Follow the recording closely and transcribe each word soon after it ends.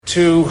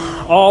To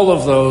all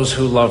of those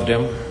who loved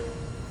him,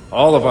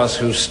 all of us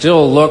who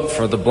still look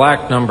for the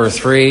black number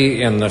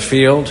 3 in the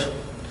field,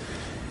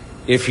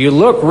 if you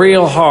look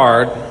real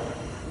hard,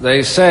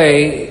 they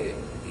say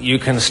you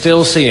can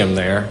still see him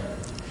there.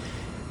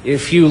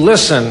 If you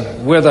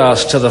listen with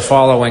us to the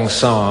following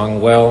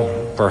song,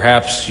 well,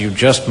 perhaps you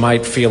just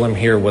might feel him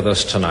here with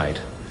us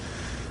tonight.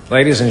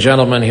 Ladies and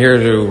gentlemen, here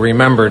to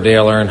remember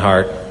Dale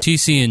Earnhardt,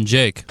 TC and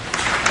Jake.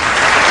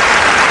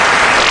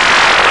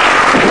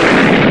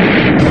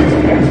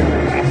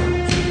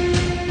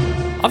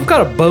 I've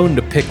got a bone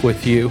to pick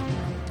with you.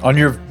 On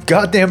your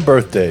goddamn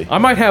birthday. I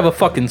might have a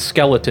fucking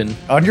skeleton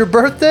On your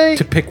birthday?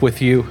 to pick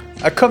with you.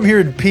 I come here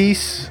in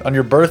peace on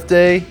your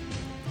birthday.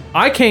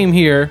 I came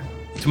here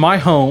to my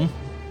home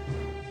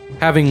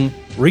having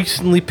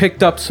recently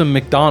picked up some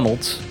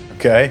McDonald's.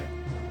 Okay.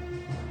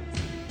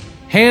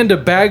 Hand a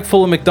bag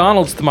full of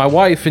McDonald's to my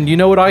wife, and you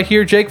know what I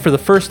hear, Jake, for the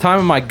first time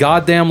in my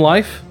goddamn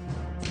life?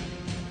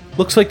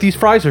 Looks like these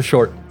fries are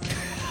short.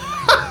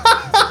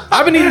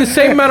 I've been eating the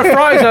same amount of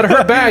fries out of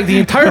her bag the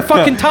entire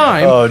fucking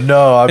time. Oh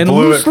no, I and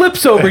blew loose it.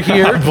 lips over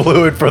here I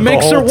blew it for the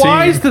makes whole her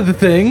wise team. to the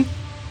thing.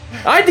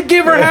 I had to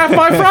give her half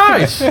my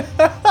fries.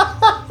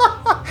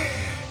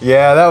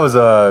 Yeah,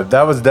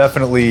 that was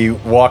definitely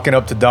walking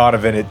up to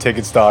Donovan at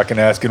Ticket Stock and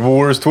asking, "Well,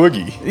 where's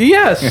Twiggy?"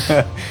 Yes.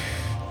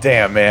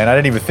 Damn, man, I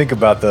didn't even think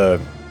about the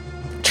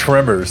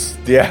tremors,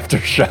 the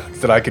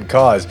aftershocks that I could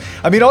cause.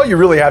 I mean, all you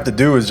really have to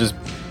do is just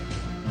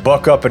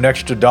buck up an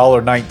extra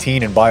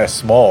 $1.19 and buy a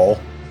small.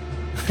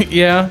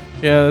 Yeah,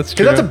 that's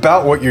true. Because that's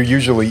about what you're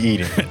usually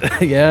eating.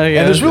 yeah.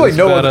 And there's really it's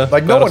no about one, a-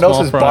 like no about a one else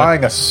small is fry.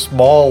 buying a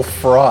small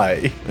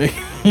fry.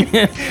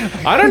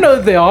 I don't know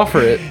that they offer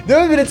it.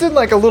 No, but it's in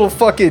like a little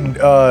fucking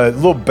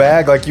little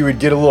bag, like you would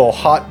get a little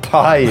hot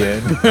pie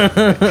in. You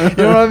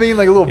know what I mean?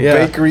 Like a little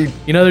Yeah. bakery.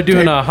 You know, they're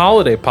doing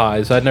holiday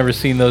pies. I'd never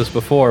seen those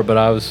before, but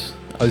I was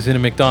in a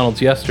McDonald's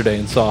yesterday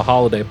and saw a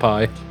holiday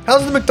pie.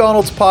 How's the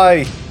McDonald's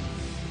pie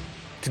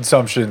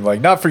consumption?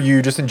 Like, not for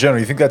you, just in general.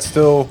 You think that's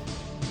still?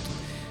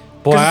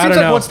 Boy, Because it I seems don't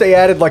like know. once they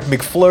added like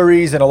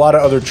McFlurries and a lot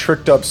of other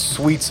tricked up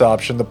sweets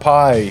option, the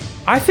pie.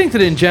 I think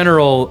that in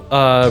general,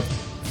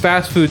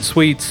 fast food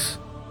sweets,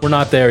 we're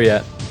not there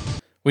yet.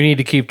 We need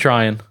to keep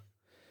trying.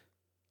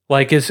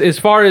 Like as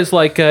far as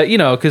like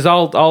because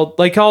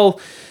I'll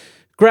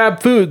grab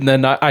food and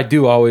then I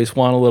do always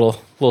want a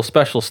little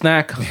special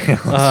snack,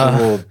 It's a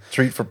little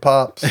treat for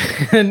pops.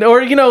 and or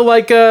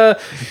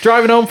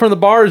driving home from the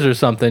bars or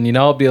something. You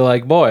know, I'll be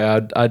like, boy,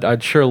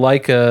 I'd sure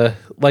like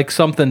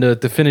something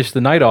to finish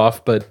the night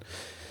off. But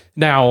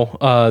now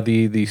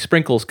the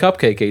Sprinkles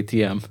cupcake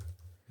ATM.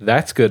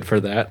 That's good for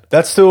that.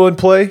 That's still in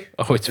play?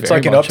 Oh, it's very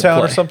like in much in Uptown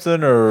or play.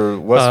 something, or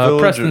West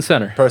Village? Preston or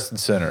Center. Preston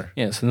Center.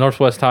 Yes, the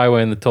Northwest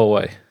Highway and the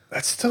Tollway.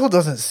 That still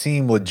doesn't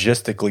seem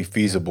logistically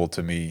feasible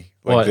to me.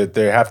 Like What? that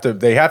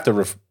they have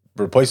to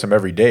replace them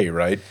every day,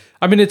 right?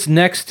 I mean, it's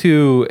next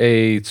to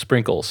a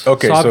Sprinkles.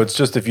 Okay, so I've, it's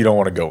just if you don't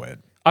want to go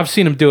in. I've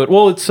seen them do it.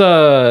 Well, it's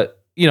I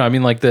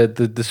mean, like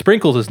the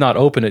Sprinkles is not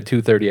open at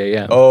 2:30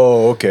 a.m.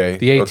 Oh, okay.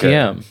 The Okay.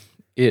 ATM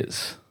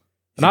is,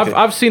 and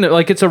I've seen it.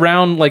 Like it's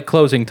around like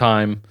closing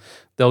time.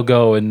 They'll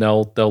go and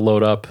they'll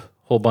load up a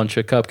whole bunch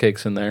of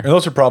cupcakes in there. And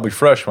those are probably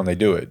fresh when they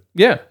do it.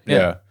 Yeah.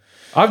 Yeah.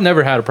 I've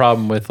never had a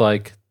problem with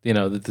like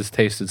that this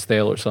tasted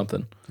stale or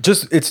something.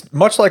 Just it's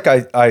much like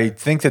I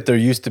think that there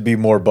used to be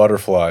more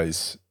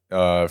butterflies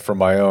from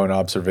my own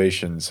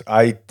observations.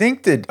 I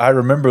think that I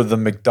remember the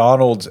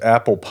McDonald's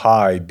apple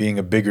pie being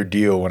a bigger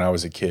deal when I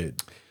was a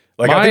kid.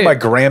 Like I think my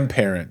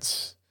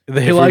grandparents,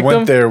 They if we liked went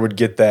them? there, would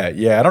get that.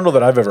 Yeah, I don't know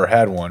that I've ever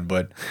had one,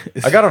 but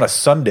I got on a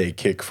Sunday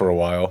kick for a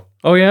while.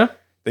 Oh yeah.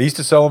 They used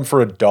to sell them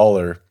for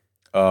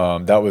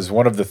 $1. That was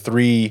one of the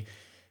 3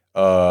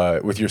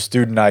 with your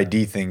student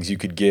ID things you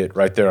could get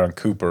right there on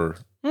Cooper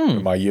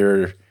in my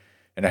year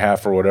and a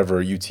half or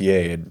whatever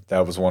UTA, and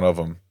that was one of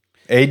them.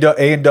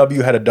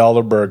 A&W had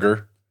 $1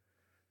 burger.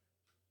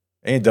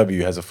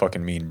 A&W has a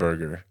fucking mean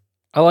burger.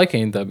 I like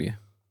A&W.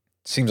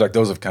 Seems like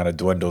those have kind of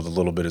dwindled a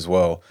little bit as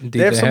well. Indeed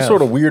they have they some have.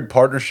 sort of weird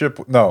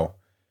partnership. No.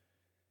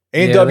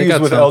 Yeah, they A&W is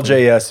got with something.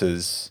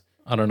 LJS's.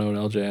 I don't know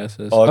what LJS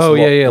is. Oh, it's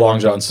yeah, Long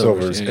John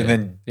Silver's. Yeah, And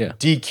then yeah.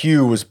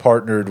 DQ was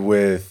partnered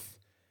with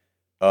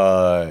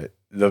the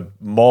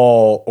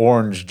mall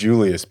Orange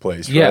Julius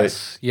place,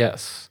 right?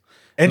 Yes.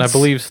 And I s-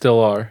 believe still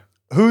are.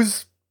 who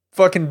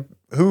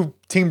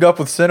teamed up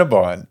with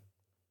Cinnabon?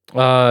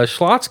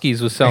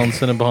 Schlotsky's was selling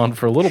Cinnabon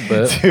for a little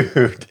bit.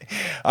 Dude,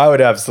 I would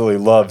absolutely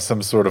love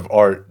some sort of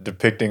art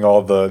depicting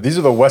these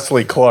are the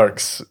Wesley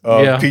Clarks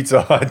of Yeah.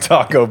 Pizza Hut,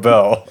 Taco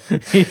Bell.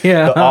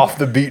 Yeah. The off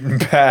the beaten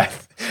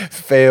path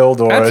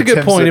failed or That's a good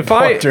attempts point. at If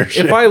I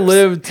partnerships.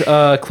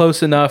 lived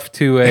close enough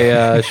to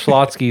a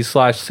Schlotsky /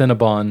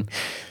 Cinnabon,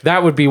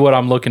 that would be what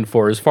I'm looking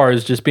for as far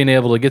as just being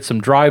able to get some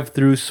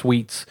drive-through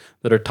sweets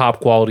that are top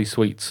quality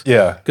sweets.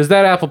 Yeah. Because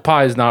that apple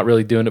pie is not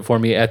really doing it for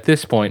me at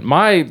this point.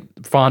 My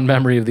fond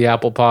memory of the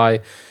apple pie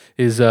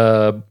is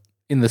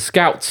in the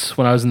Scouts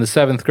when I was in the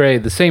 7th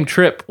grade, the same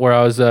trip where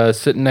I was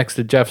sitting next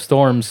to Jeff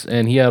Storms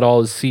and he had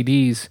all his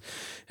CDs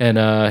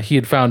and he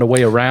had found a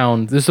way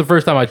around. This is the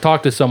first time I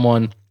talked to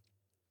someone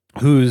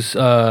who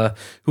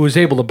was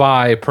able to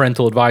buy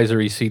parental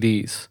advisory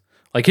CDs.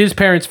 Like his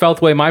parents felt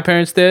the way my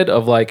parents did,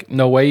 of like,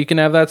 no way you can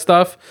have that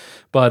stuff.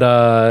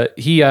 But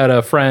he had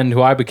a friend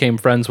who I became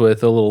friends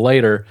with a little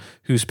later,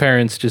 whose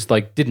parents just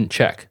like didn't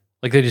check.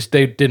 Like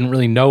they didn't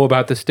really know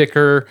about the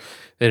sticker.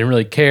 They didn't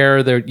really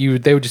care.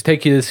 They would just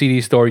take you to the CD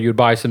store. You would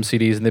buy some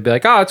CDs, and they'd be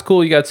like, "Oh, it's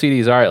cool. You got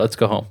CDs. All right, let's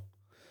go home."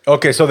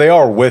 Okay, so they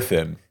are with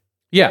him.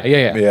 Yeah.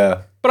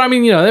 Yeah. But I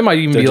mean, they might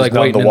even be like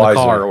waiting in the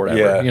car or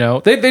whatever. Yeah.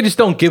 They just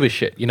don't give a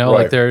shit.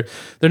 Like they're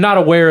not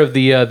aware of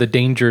the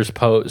dangers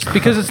posed,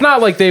 because it's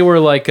not like they were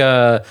like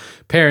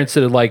parents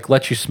that like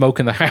let you smoke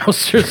in the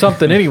house or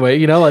something.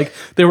 Anyway, like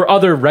there were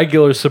other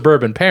regular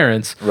suburban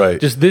parents. Right.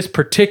 Just this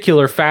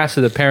particular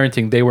facet of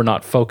parenting they were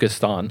not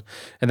focused on,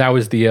 and that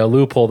was the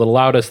loophole that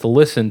allowed us to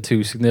listen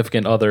to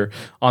Significant Other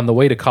on the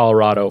way to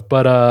Colorado.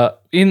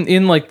 But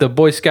in like the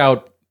Boy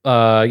Scout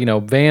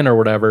van or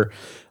whatever.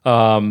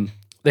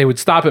 They would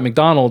stop at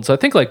McDonald's, I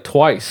think like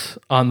twice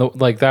on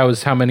that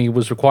was how many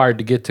was required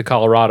to get to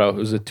Colorado. It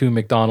was a 2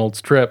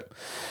 McDonald's trip.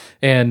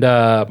 And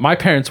my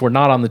parents were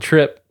not on the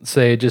trip. So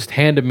they just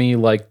handed me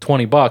like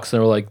 $20. They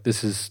were like,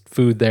 this is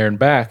food there and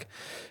back.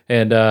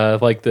 And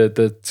like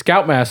the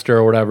Scoutmaster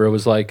or whatever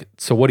was like,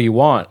 so what do you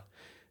want?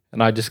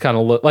 And I just kind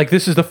of look like,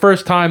 this is the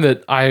first time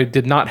that I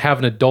did not have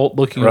an adult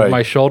looking over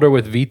my shoulder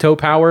with veto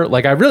power.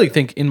 Like I really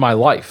think in my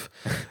life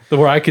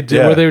where I could do,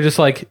 where they were just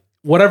like,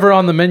 whatever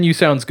on the menu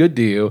sounds good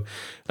to you.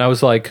 And I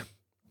was like,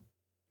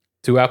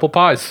 2 apple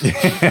pies.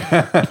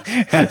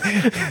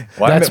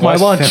 That's my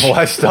lunch.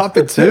 Why stop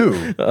at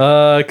 2?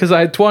 Because I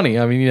had 20.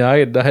 I mean, I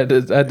had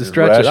to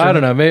stretch it. I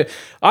don't know. Maybe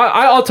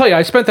I'll tell you,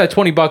 I spent that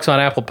 $20 on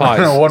apple pies.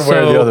 One way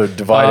or the other,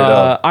 divided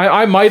up.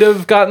 I might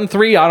have gotten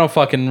 3. I don't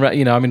fucking, I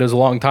mean, it was a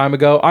long time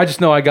ago. I just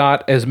know I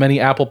got as many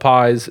apple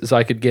pies as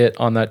I could get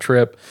on that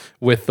trip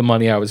with the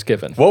money I was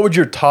given. What would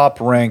your top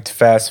ranked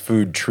fast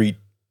food treat?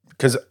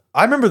 Because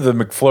I remember the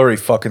McFlurry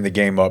fucking the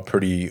game up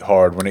pretty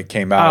hard when it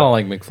came out. I don't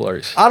like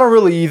McFlurries. I don't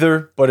really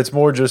either, but it's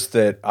more just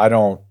that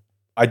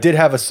I did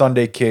have a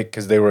Sunday kick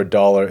because they were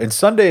 $1. And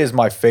Sunday is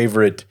my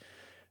favorite.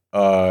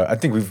 I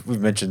think we've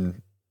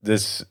mentioned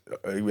this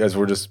as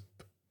we're just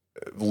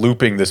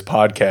looping this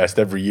podcast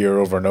every year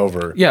over and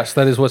over. Yes,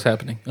 that is what's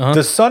happening. Uh-huh.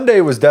 The Sunday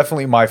was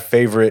definitely my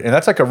favorite, and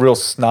that's like a real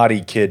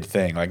snotty kid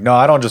thing. Like, no,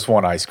 I don't just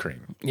want ice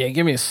cream. Yeah,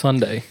 give me a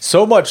sundae.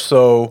 So much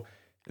so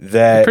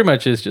that it pretty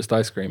much is just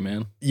ice cream,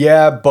 man.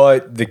 Yeah,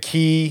 but the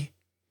key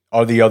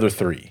are the other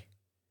 3: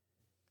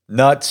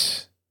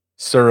 nuts,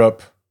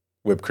 syrup,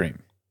 whipped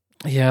cream.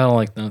 Yeah, I don't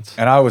like nuts.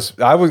 And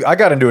I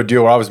got into a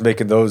deal where I was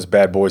making those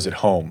bad boys at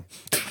home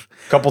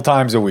a couple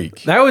times a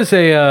week. That was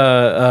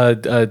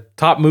a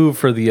top move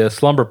for the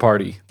slumber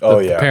party.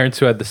 The parents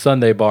who had the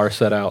Sunday bar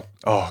set out.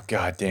 Oh,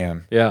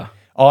 goddamn. Yeah.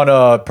 On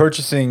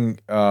purchasing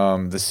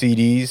the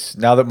CDs,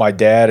 now that my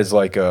dad is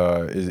like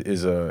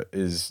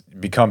is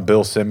become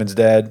Bill Simmons'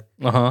 dad,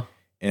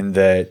 in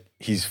that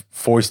he's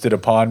foisted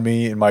upon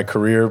me in my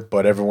career,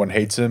 but everyone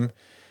hates him.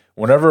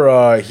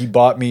 Whenever he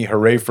bought me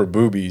Hooray for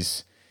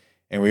Boobies,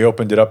 and we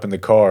opened it up in the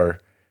car,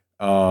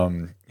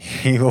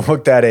 he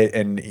looked at it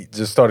and he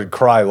just started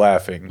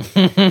laughing.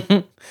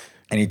 And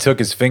he took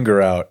his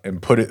finger out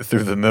and put it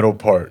through the middle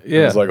part. Yeah.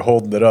 He was like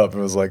holding it up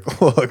and was like,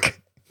 look.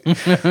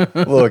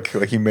 Look,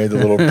 like he made the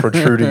little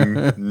protruding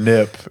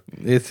nip.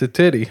 It's a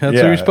titty. That's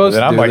what you're supposed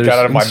to do. Then I got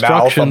out of my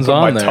mouth and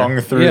put my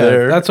tongue through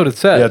there. That's what it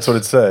said. Yeah, that's what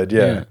it said.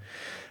 Yeah.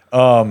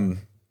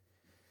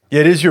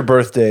 It is your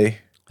birthday.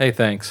 Hey,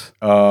 thanks.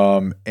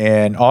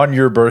 And on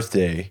your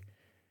birthday,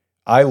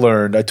 I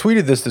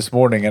tweeted this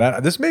morning,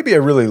 and this may be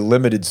a really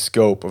limited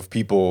scope of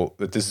people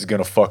that this is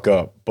going to fuck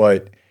up,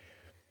 but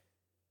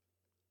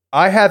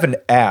I have an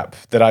app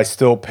that I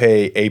still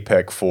pay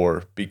APEC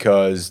for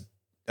because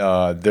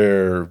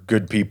they're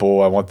good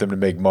people. I want them to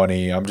make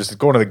money. I'm just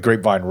going to the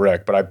Grapevine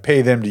Rec, but I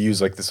pay them to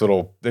use like this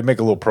they make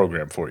a little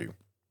program for you.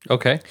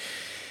 Okay.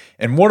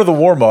 And one of the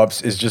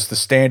warm-ups is just the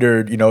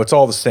standard, it's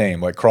all the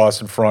same, like cross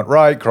in front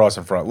right, cross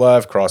in front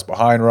left, cross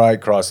behind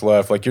right, cross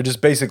left. Like you're just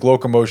basic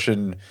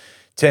locomotion,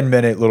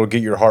 10-minute little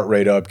get your heart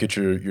rate up, get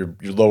your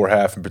lower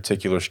half in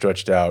particular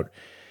stretched out.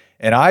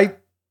 And I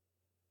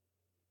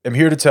am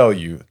here to tell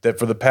you that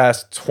for the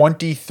past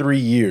 23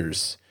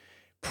 years,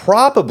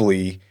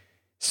 probably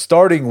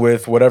starting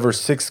with whatever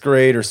 6th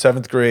grade or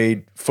 7th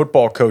grade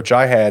football coach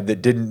I had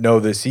that didn't know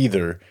this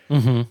either,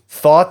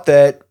 thought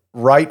that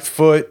right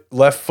foot,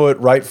 left foot,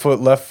 right foot,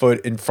 left foot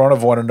in front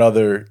of one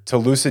another to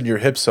loosen your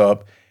hips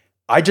up.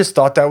 I just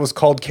thought that was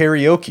called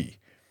karaoke.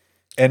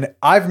 And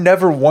I've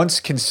never once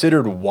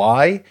considered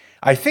why.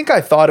 I think I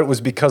thought it was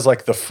because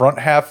like the front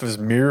half is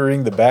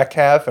mirroring the back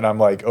half and I'm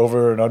like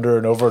over and under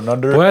and over and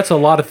under. Well, that's a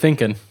lot of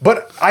thinking.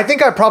 But I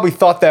think I probably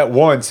thought that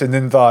once and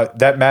then thought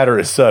that matter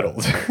is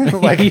settled.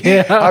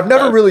 I've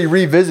never really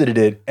revisited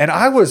it. And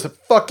I was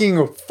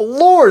fucking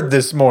floored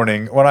this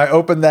morning when I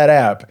opened that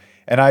app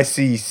and I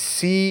see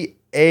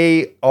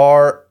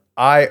Carioca,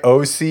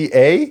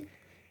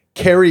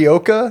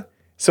 karaoke.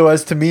 So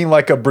as to mean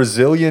like a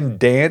Brazilian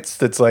dance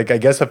that's like, I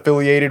guess,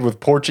 affiliated with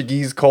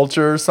Portuguese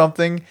culture or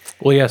something.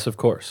 Well, yes, of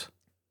course.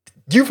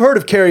 You've heard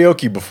of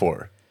karaoke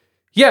before.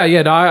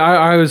 Yeah. No,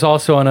 I was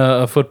also on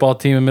a football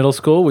team in middle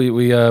school.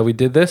 We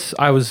did this.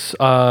 I was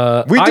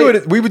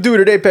We would do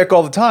it at APEC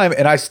all the time,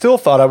 and I still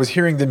thought I was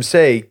hearing them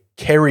say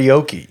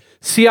karaoke.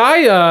 See,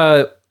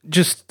 I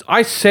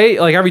say,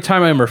 like, every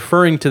time I'm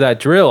referring to that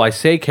drill, I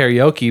say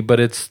karaoke, but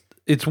it's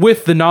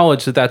with the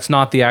knowledge that that's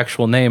not the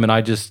actual name, and I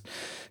just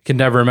can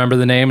never remember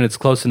the name, and it's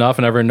close enough,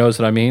 and everyone knows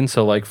what I mean.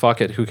 So, like,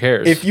 fuck it, who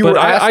cares? If you were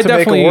asked to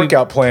make a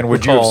workout plan,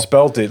 would you have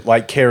spelt it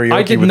like karaoke?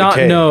 I did with not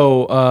a K?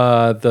 know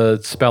the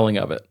spelling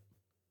of it.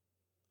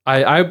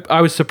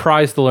 I was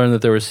surprised to learn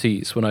that there were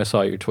C's when I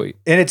saw your tweet.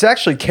 And it's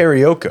actually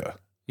karaoke.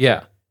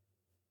 Yeah.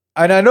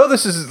 And I know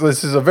this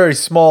is a very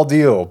small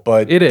deal,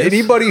 but it is.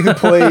 Anybody who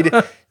played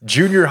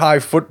junior high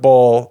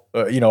football,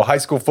 high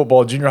school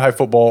football, junior high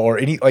football, or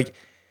any, like,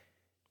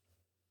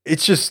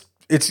 it's just,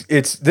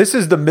 this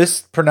is the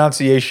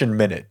mispronunciation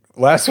minute.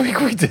 Last week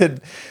we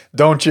did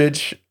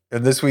Doncic,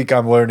 and this week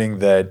I'm learning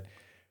that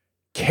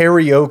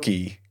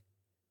karaoke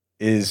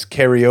is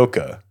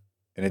karaoke,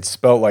 and it's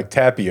spelled like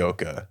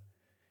tapioca.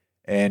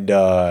 And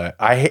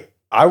I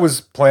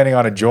was planning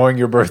on enjoying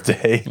your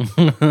birthday.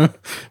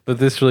 But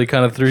this really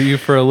kind of threw you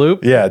for a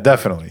loop? Yeah,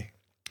 definitely.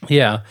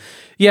 Yeah.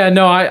 Yeah,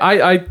 no,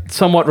 I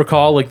somewhat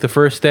recall, like, the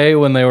first day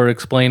when they were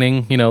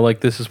explaining, like,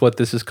 this is what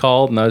this is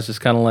called, and I was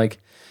just kind of like,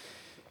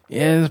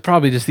 yeah, it's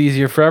probably just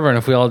easier for everyone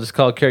if we all just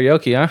call it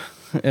karaoke, huh?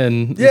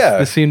 And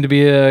this seemed to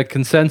be a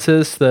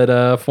consensus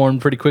that formed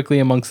pretty quickly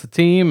amongst the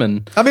team.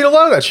 And I mean, a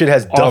lot of that shit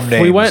has dumb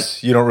names we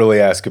went. You don't really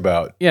ask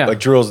about. Yeah. Like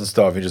drills and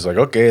stuff. You're just like,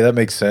 okay, that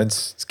makes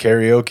sense. It's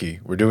karaoke.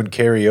 We're doing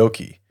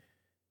karaoke.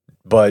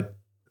 But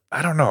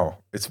I don't know.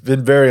 It's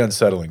been very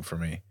unsettling for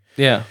me.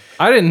 Yeah.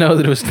 I didn't know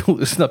that it was to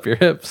loosen up your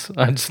hips.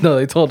 I just know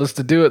they told us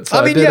to do it. So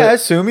I mean, I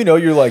assume,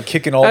 you're like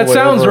kicking all that the way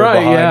sounds over right,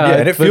 behind. yeah.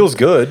 And it feels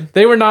good.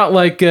 They were not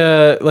like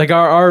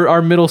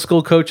our middle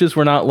school coaches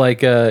were not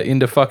like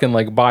into fucking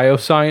like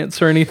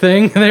bioscience or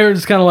anything. They were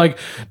just kind of like,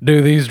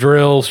 do these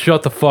drills,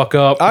 shut the fuck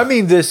up. I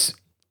mean this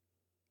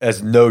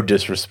as no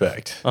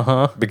disrespect.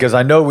 Uh-huh. Because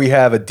I know we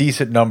have a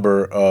decent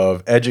number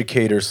of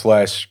educators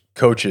 /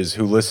 coaches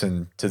who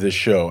listen to this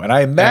show. And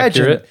I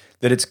imagine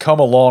that it's come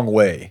a long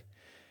way.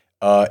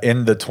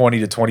 In the 20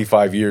 to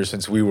 25 years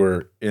since we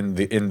were in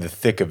the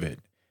thick of it.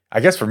 I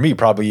guess for me,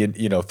 probably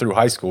through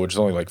high school, which is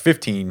only like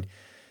 15,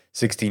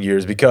 16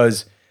 years,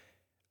 because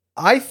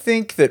I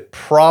think that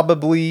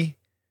probably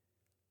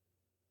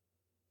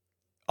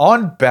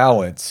on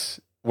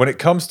balance, when it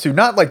comes to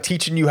not like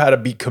teaching you how to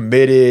be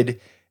committed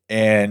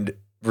and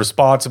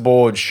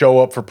responsible and show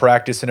up for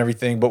practice and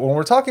everything, but when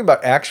we're talking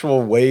about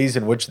actual ways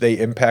in which they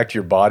impact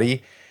your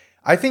body,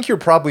 I think you're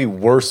probably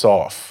worse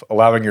off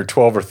allowing your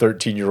 12 or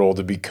 13-year-old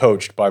to be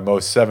coached by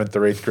most 7th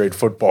or 8th grade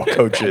football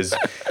coaches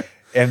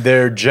and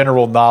their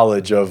general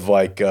knowledge of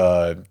like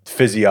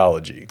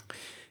physiology.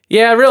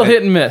 Yeah, real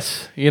hit and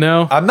miss,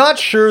 I'm not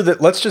sure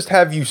that let's just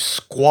have you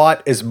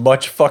squat as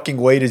much fucking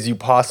weight as you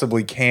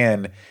possibly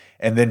can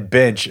and then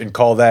bench and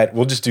call that,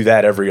 we'll just do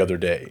that every other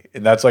day.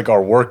 And that's like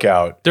our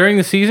workout. During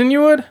the season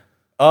you would?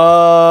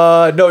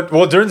 No.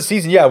 Well, during the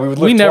season, yeah, we would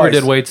lift We never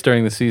twice. did weights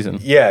during the season.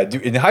 Yeah,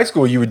 in high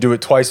school, you would do it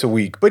twice a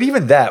week. But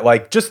even that,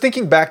 like, just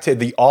thinking back to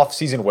the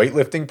off-season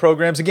weightlifting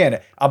programs, again,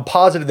 I'm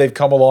positive they've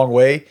come a long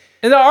way.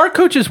 And our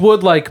coaches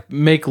would, like,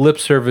 make lip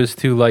service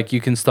to, like,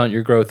 you can stunt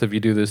your growth if you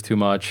do this too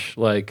much.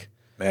 Like,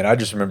 man, I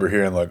just remember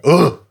hearing, like,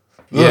 put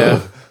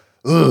weights.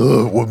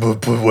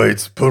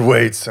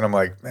 And I'm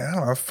like, man, I don't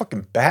know, my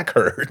fucking back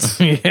hurts.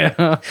 Yeah.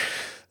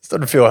 This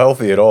doesn't feel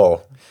healthy at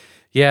all.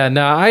 Yeah,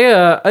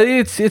 no,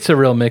 it's a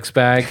real mixed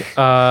bag.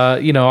 Our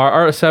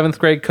 7th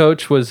grade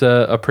coach was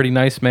a pretty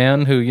nice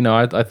man who,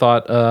 I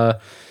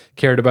thought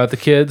cared about the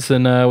kids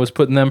and was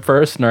putting them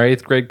first. And our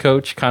 8th grade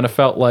coach kind of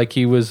felt like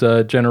he was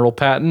General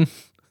Patton,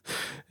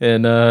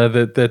 and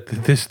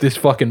that this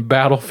fucking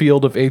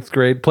battlefield of 8th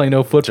grade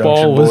Plano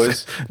football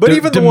was, but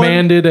even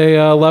demanded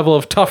a level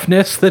of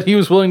toughness that he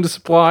was willing to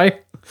supply.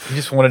 He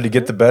just wanted to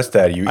get the best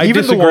out of you. I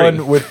Even disagree, the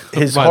one with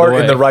his heart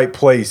in the right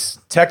place,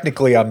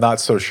 technically, I'm not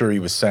so sure he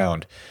was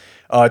sound.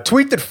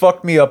 Tweet that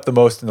fucked me up the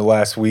most in the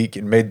last week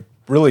and made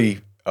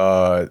really,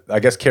 I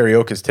guess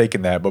karaoke has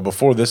taken that, but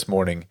before this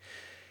morning,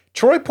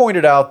 Troy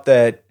pointed out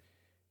that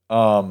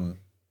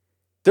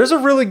there's a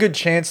really good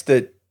chance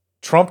that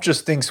Trump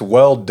just thinks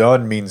well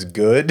done means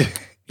good.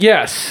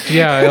 Yes.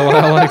 Yeah,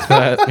 I like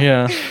that.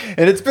 Yeah.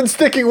 And it's been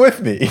sticking with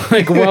me.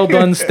 Like, well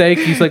done steak.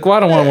 He's like, well, I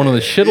don't want one of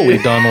the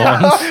shittily done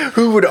ones.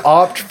 Who would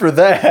opt for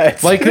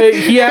that? Like,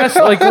 he asked,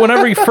 like,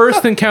 whenever he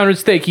first encountered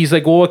steak, he's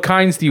like, well, what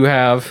kinds do you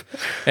have?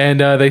 And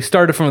they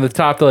started from the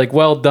top. They're like,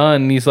 well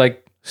done. And he's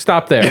like,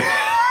 stop there.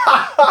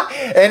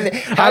 And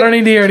I don't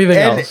need to hear anything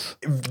else.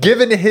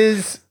 Given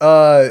his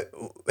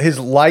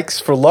likes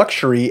for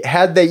luxury,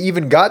 had they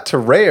even got to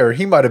rare,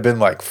 he might have been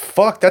like,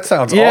 fuck, that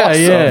sounds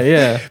awesome.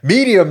 Yeah.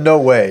 Medium, no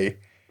way.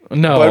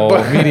 No,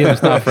 but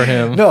medium's not for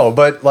him. No,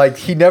 but like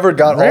he never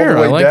got Rare, all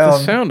the way I like down. the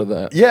sound of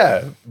that.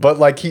 Yeah, but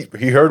like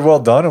he heard well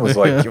done and was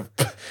like,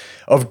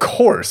 of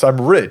course,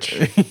 I'm rich.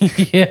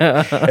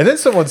 Yeah. And then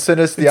someone sent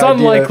us the It's idea.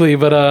 unlikely,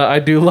 but I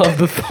do love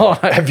the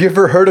thought. Have you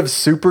ever heard of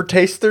super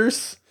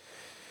tasters?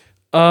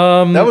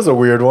 That was a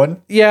weird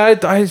one. Yeah,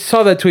 I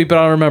saw that tweet, but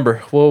I don't remember.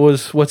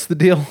 What's the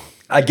deal?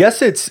 I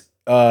guess it's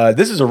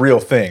this is a real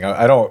thing.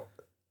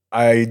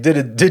 I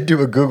did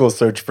do a Google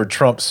search for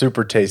Trump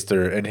super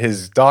taster, and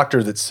his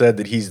doctor that said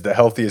that he's the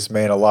healthiest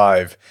man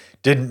alive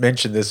didn't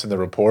mention this in the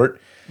report.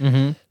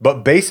 Mm-hmm.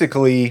 But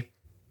basically,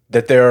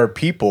 that there are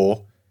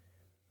people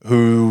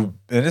who,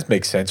 and this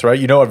makes sense, right?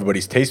 You know,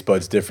 everybody's taste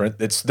buds different.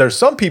 There's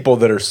some people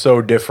that are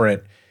so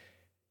different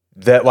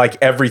that like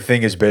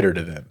everything is bitter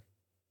to them.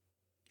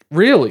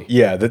 Really?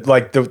 Yeah, that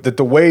like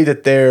the way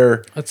that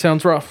that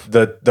sounds rough.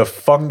 The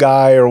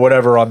fungi or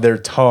whatever on their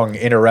tongue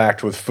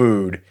interact with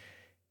food,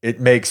 it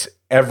makes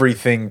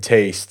everything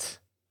taste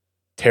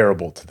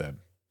terrible to them.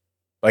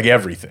 Like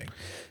everything.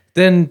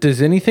 Then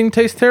does anything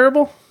taste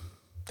terrible?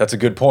 That's a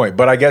good point.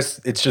 But I guess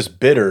it's just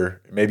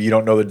bitter. Maybe you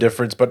don't know the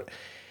difference. But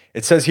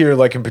it says here,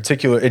 like in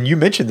particular, and you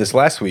mentioned this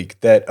last week,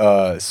 that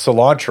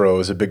cilantro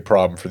is a big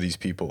problem for these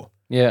people.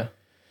 Yeah.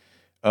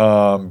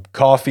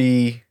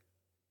 Coffee,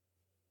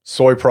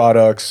 soy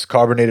products,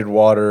 carbonated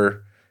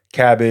water,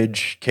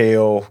 cabbage,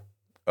 kale,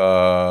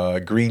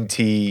 green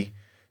tea.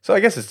 So I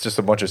guess it's just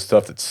a bunch of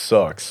stuff that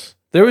sucks.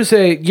 You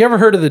ever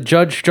heard of the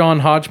Judge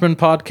John Hodgman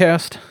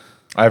podcast?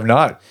 I have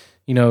not.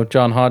 You know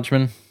John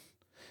Hodgman?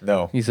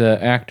 No. He's an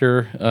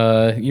actor.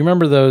 You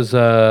remember those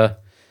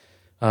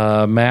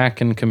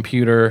Mac and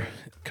computer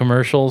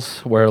commercials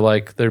where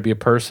like there'd be a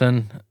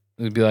person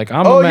who'd be like,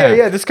 "I'm a Mac."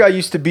 Yeah. This guy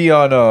used to be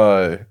on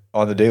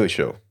the Daily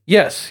Show.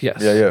 Yes. Yeah.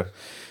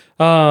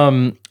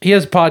 He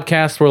has a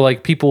podcast where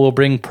like people will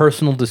bring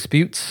personal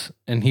disputes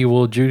and he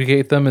will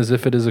adjudicate them as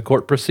if it is a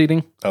court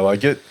proceeding. I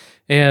like it.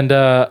 And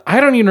I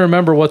don't even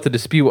remember what the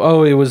dispute.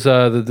 Oh, it was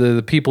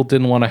the people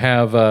didn't want to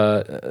have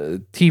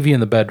TV in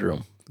the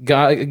bedroom.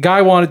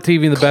 Guy wanted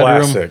TV in the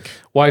bedroom. Classic.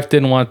 Wife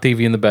didn't want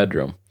TV in the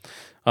bedroom.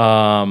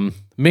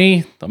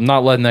 Me, I'm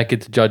not letting that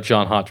get to Judge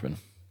John Hodgman.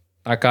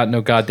 I got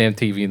no goddamn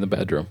TV in the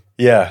bedroom.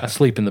 I Yeah.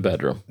 sleep in the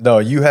bedroom. No,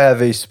 you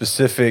have a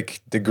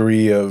specific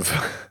degree of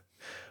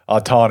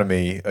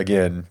autonomy,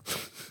 again,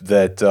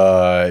 that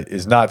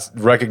is not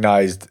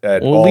recognized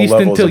at all Well, at least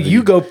levels until of the-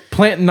 you go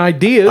planting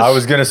ideas. I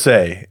was gonna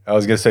say,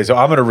 so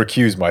I'm gonna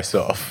recuse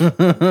myself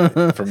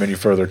from any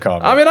further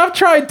comment. I mean, I've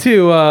tried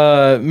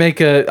to make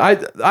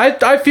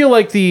I feel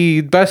like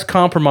the best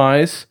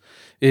compromise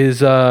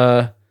is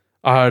I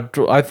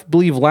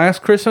believe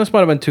last Christmas, might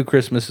have been 2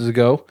 Christmases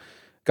ago,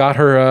 got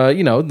her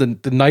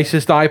the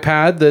nicest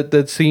iPad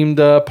that seemed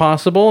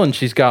possible, and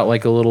she's got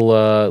like a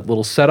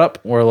little setup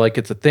where like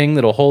it's a thing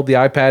that'll hold the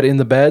iPad in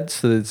the bed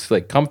so that it's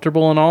like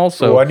comfortable and all.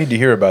 So I need to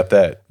hear about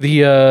that.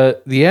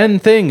 the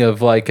end thing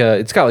of like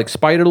it's got like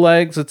spider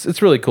legs.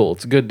 It's really cool.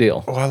 It's a good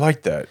deal. Oh, I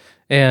like that.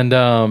 And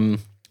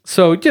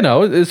so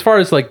as far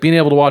as like being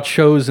able to watch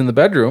shows in the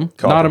bedroom,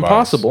 not Compromise.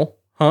 impossible,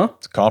 huh?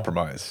 It's a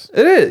compromise.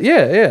 It is,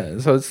 yeah.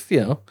 So it's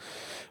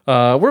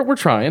we're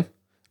trying.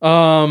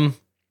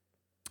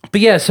 But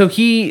yeah, so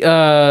he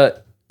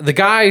the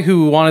guy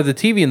who wanted the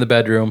TV in the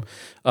bedroom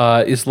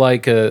is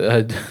like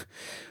a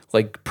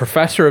like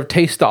professor of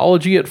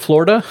tastology at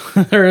Florida.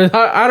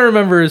 I don't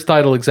remember his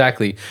title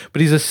exactly,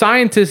 but he's a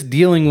scientist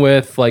dealing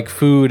with like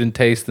food and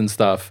taste and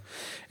stuff.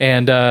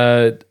 And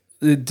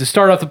to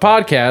start off the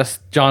podcast,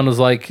 John was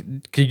like,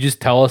 "Could you just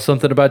tell us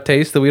something about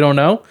taste that we don't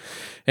know?"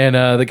 And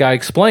the guy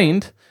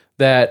explained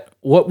that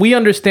what we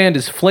understand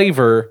is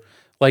flavor,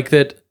 like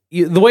that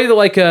the way that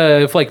like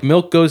if like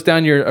milk goes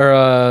down your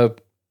or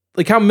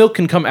like how milk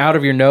can come out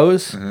of your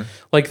nose,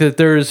 like that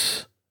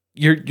there's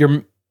you're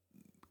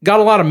got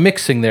a lot of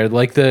mixing there,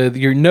 like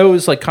your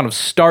nose like kind of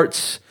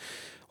starts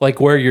like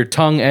where your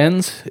tongue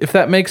ends, if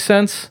that makes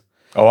sense.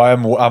 Oh,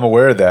 I'm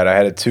aware of that. I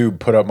had a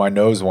tube put up my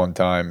nose one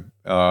time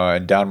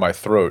and down my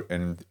throat,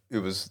 and it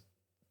was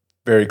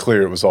very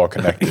clear it was all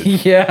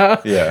connected. Yeah.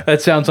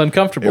 That sounds It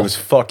uncomfortable. was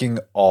fucking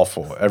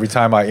awful. Every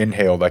time I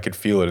inhaled, I could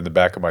feel it in the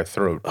back of my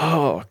throat.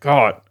 Oh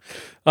God.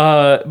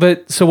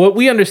 But so what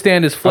we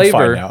understand is I'm fine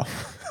flavor now.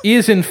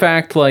 is in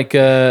fact like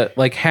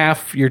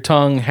half your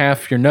tongue,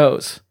 half your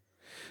nose.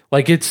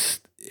 Like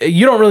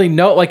you don't really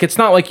know, like it's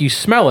not like you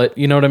smell it,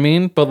 you know what I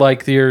mean? But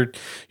like your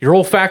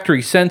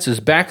olfactory sense is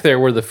back there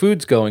where the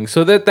food's going.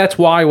 So that's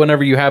why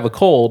whenever you have a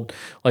cold,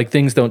 like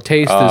things don't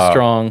taste as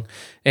strong.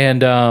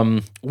 And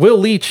Will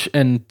Leach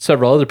and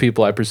several other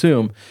people, I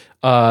presume,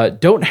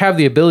 don't have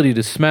the ability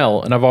to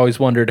smell, and I've always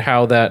wondered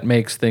how that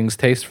makes things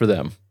taste for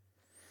them.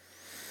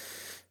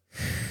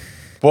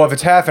 Well, if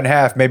it's half and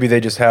half, maybe they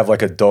just have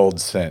like a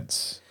dulled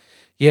sense.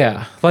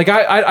 Yeah, like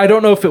I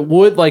don't know if it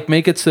would like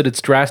make it so that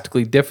it's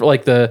drastically different.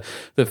 Like the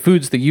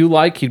foods that you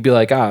like, you'd be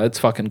like, it's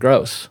fucking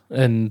gross,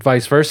 and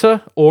vice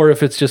versa. Or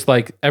if it's just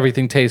like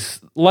everything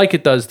tastes like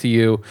it does to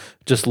you,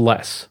 just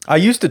less. I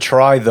used to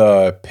try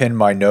the pin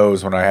my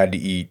nose when I had to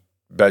eat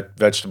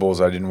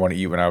vegetables I didn't want to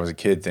eat when I was a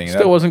kid thing.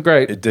 Still wasn't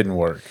great. It didn't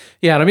work.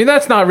 Yeah, and I mean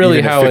that's not really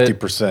Even how at it.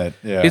 50%.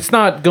 Yeah. It's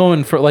not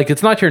going for like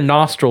it's not your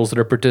nostrils that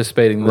are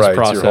participating in this Right,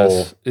 it's your process.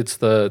 whole- It's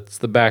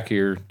the back of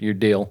your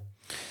deal.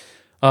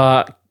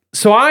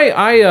 So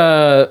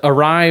I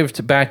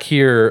arrived back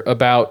here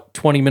about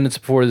 20 minutes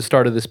before the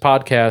start of this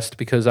podcast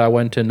because I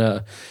went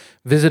and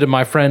visited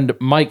my friend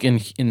Mike in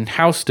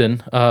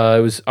Houston. I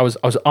was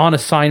on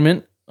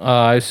assignment.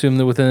 I assume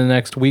that within the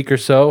next week or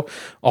so,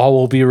 all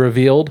will be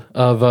revealed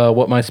of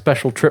what my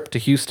special trip to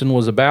Houston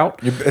was about.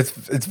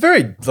 It's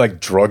very like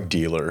drug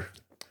dealer.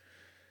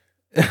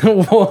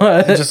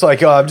 What? It's just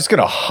like, I'm just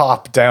gonna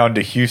hop down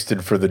to Houston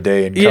for the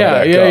day and come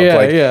back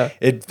up. Yeah.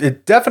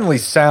 It definitely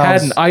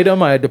sounds. Had an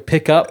item I had to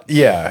pick up.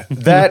 Yeah,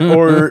 that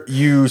or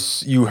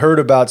you heard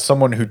about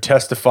someone who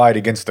testified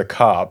against a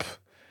cop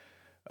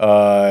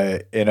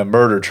in a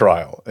murder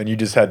trial, and you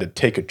just had to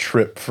take a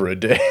trip for a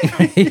day.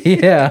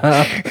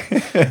 Yeah,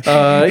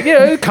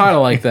 kind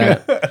of like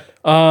that.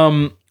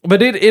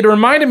 But it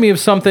reminded me of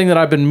something that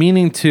I've been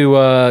meaning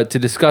to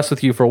discuss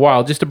with you for a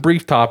while. Just a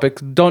brief topic.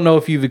 Don't know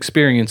if you've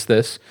experienced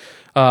this,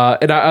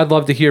 and I'd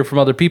love to hear from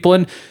other people.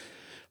 And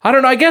I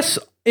don't know. I guess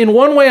in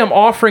one way I'm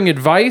offering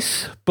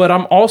advice, but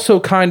I'm also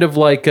kind of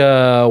like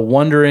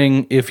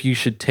wondering if you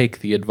should take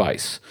the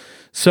advice.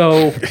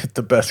 So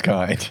The best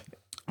kind.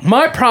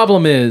 my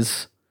problem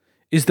is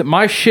that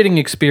my shitting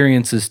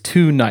experience is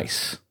too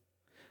nice.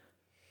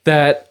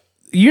 That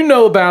you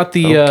know about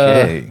the.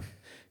 Okay.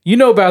 You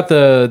know about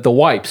the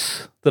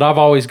wipes, that I've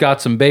always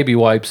got some baby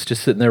wipes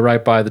just sitting there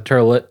right by the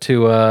toilet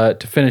to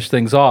finish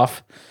things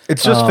off.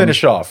 It's just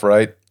finish off,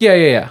 right?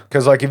 Yeah.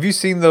 Because like, have you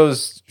seen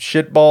those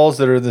shit balls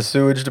that are in the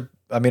sewage?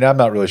 I mean, I'm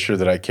not really sure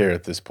that I care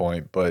at this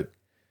point, but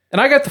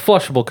And I got the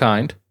flushable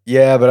kind.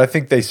 yeah, but I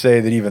think they say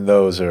that even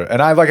those are. And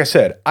like I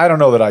said, I don't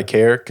know that I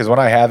care because when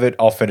I have it,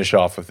 I'll finish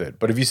off with it.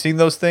 But have you seen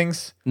those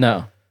things?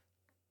 No.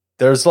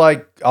 There's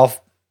like, I'll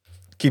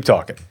keep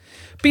talking.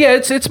 But yeah,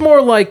 it's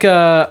more like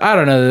I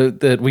don't know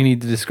that we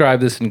need to describe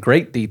this in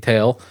great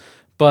detail,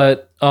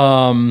 but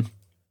I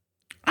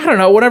don't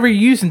know. Whenever you're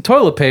using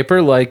toilet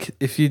paper, like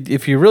if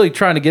you're really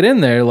trying to get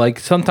in there, like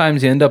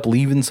sometimes you end up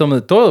leaving some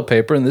of the toilet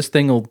paper, and this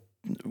thing will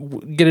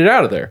get it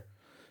out of there.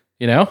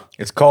 You know,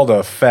 It's called a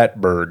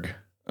fatberg.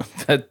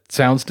 that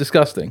sounds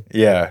disgusting.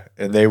 Yeah,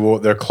 and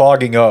they're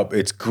clogging up.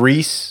 It's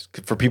grease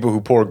for people who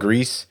pour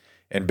grease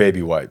and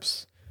baby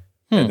wipes,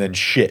 and then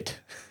shit.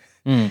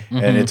 And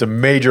it's a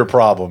major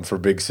problem for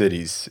big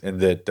cities. And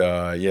that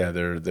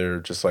they're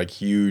just like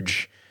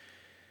huge.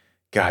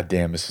 God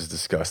damn, this is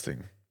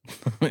disgusting.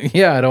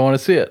 Yeah, I don't want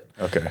to see it.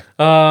 Okay,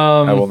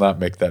 I will not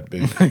make that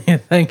big.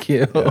 Thank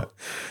you.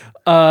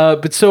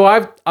 But so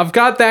I've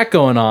got that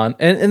going on,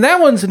 and that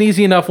one's an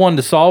easy enough one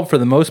to solve for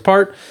the most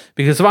part,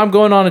 because if I'm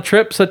going on a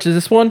trip such as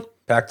this one,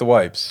 Pack the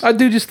wipes. I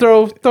do just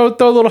throw a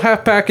little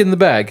half pack in the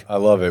bag. I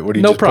love it. What do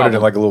you No just put it problem.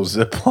 in like a little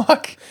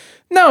Ziploc?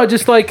 No,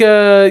 just like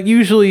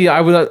usually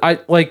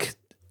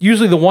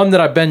usually the one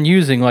that I've been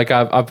using, like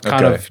I've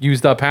kind Okay. of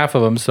used up half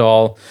of them, so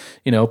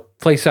I'll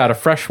place out a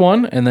fresh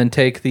one and then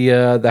take the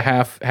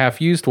half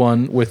used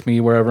one with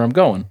me wherever I'm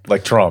going.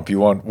 Like Trump, you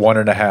want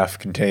 1.5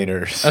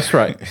 containers. That's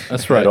right.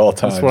 That's right. At all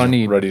times. That's what I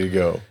need. Ready to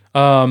go.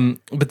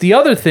 But the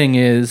other thing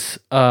is,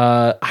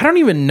 I don't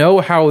even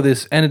know how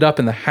this ended up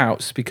in the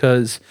house,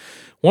 because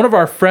one of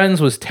our friends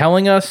was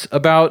telling us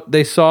about,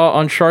 they saw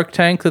on Shark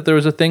Tank that there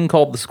was a thing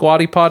called the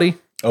squatty potty.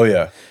 Oh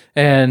yeah.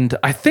 And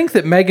I think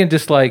that Megan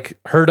just like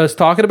heard us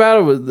talking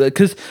about it,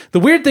 because the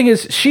weird thing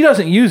is she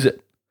doesn't use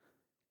it,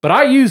 but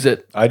I use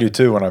it, I do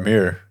too when I'm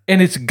here.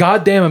 and it's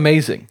goddamn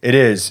amazing. It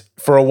is.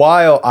 For a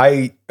while,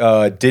 I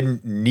do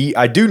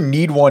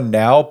need one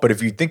now, but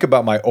if you think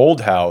about my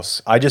old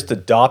house, I just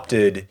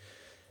adopted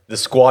the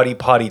squatty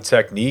potty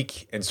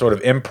technique and sort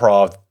of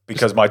improv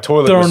because my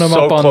toilet Throwing was them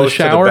so up on the close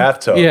to the shower?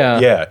 bathtub. Yeah.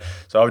 Yeah.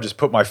 So I would just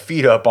put my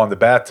feet up on the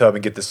bathtub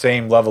and get the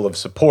same level of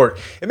support.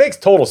 It makes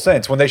total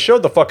sense. When they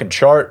showed the fucking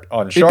chart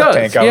on Shark does,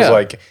 Tank, I was yeah.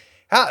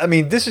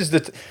 like, this is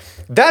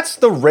that's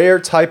the rare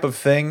type of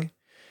thing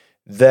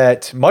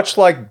that, much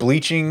like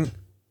bleaching,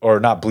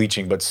 or not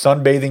bleaching, but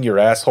sunbathing your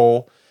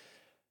asshole,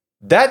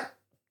 that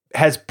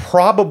was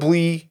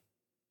probably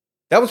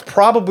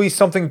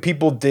something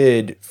people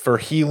did for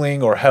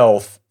healing or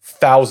health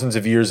thousands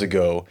of years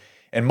ago.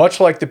 And much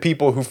like the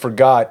people who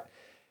forgot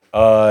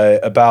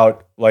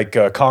about like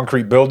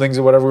concrete buildings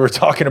or whatever we were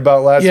talking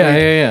about last week,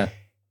 Yeah.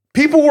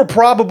 people were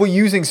probably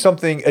using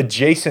something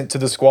adjacent to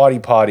the squatty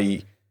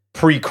potty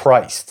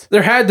pre-Christ.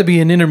 There had to be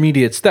an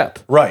intermediate step.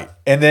 Right.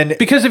 And then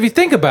Because if you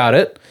think about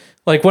it,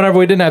 like whenever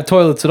we didn't have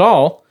toilets at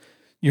all,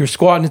 you're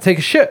squatting to take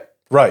a shit.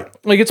 right.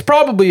 Like it's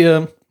probably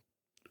a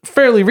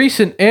fairly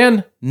recent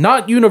and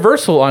not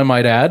universal, I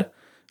might add.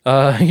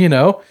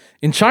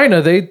 In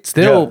China, they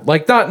still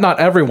like not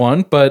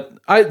everyone, but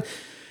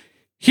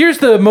here's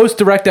the most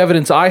direct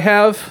evidence I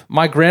have.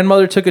 My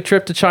grandmother took a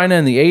trip to China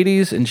in the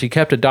 80s, and she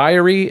kept a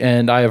diary,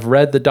 and I have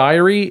read the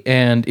diary,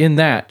 and in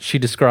that she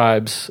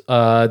describes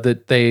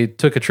that they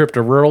took a trip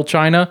to rural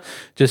China,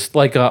 just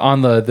like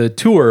on the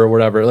tour or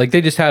whatever. Like they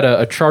just had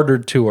a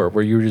chartered tour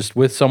where you were just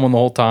with someone the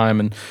whole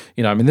time, and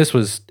this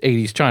was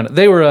 80s China.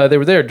 They were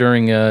there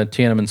during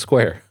Tiananmen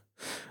Square.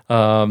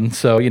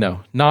 So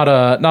not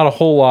a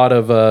whole lot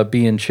of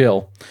being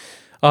chill.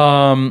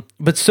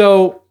 But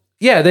so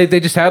yeah, they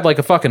just had like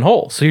a fucking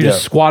hole. So you're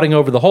just squatting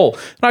over the hole.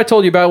 And I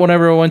told you about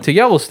whenever I went to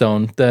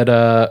Yellowstone that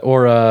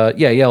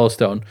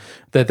Yellowstone,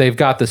 that they've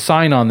got the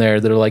sign on there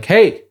that are like,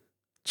 hey,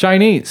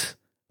 Chinese,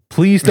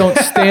 Please don't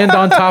stand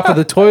on top of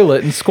the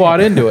toilet and squat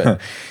into it.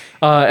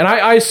 And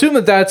I assume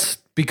that that's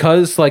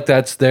because like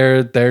that's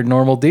their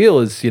normal deal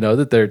is, you know,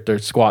 that they're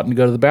squatting to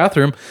go to the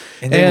bathroom.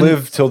 And they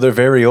live till they're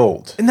very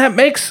old. And that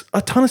makes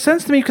a ton of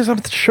sense to me because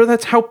I'm sure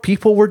that's how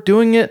people were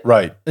doing it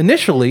Right.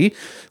 initially.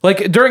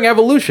 Like during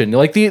evolution,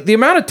 like the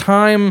amount of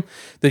time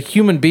that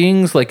human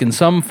beings like in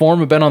some form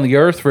have been on the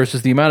earth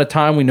versus the amount of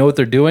time we know what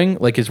they're doing,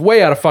 like is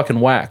way out of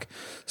fucking whack.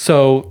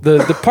 So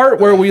the part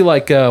where we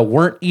like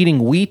weren't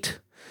eating wheat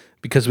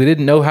because we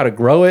didn't know how to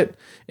grow it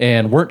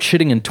and weren't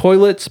shitting in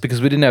toilets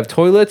because we didn't have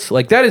toilets,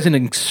 like that is an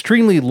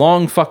extremely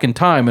long fucking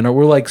time. And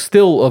we're like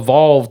still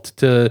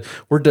evolved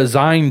we're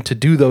designed to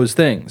do those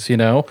things, you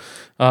know?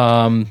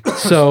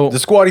 So The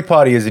squatty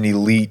potty is an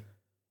elite.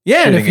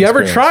 yeah, and if shitting you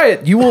ever experience. try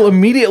it, you will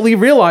immediately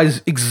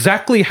realize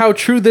exactly how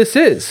true this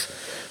is.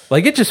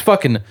 Like it just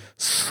fucking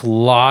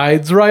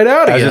slides right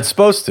out of As you. it's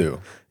supposed to.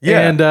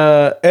 Yeah. And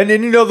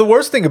And you know, the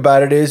worst thing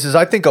about it is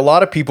I think a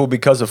lot of people,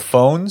 because of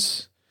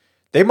phones,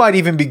 they might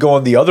even be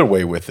going the other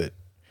way with it,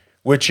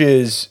 which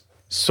is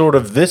sort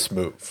of this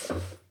move,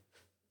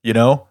 you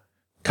know,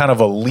 kind of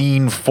a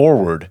lean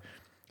forward.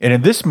 And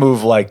in this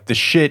move, like the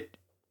shit,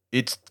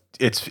 it's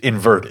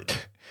inverted.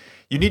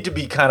 You need to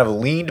be kind of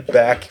leaned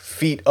back,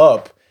 feet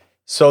up,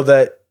 so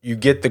that you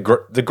get the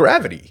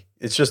gravity.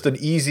 It's just an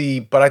easy,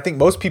 but I think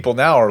most people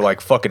now are like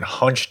fucking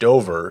hunched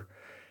over,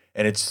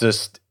 and it's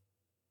just,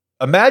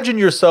 imagine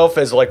yourself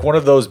as like one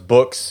of those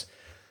books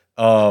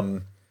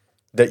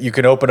that you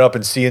can open up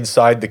and see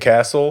inside the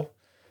castle,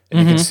 and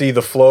you can see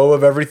the flow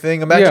of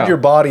everything. Imagine Yeah. your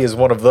body is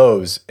one of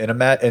those,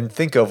 and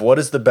think of what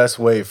is the best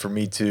way for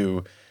me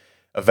to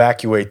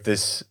evacuate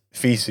this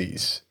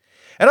feces.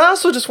 And I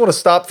also just want to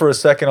stop for a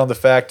second on the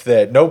fact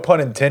that, no pun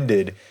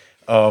intended,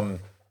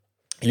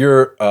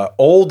 your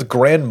old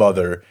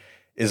grandmother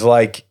is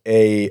like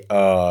a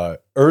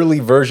early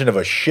version of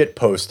a shit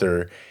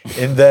poster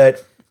in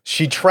that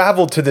she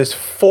traveled to this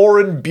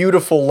foreign,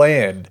 beautiful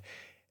land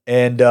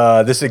and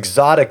this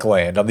exotic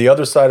land on the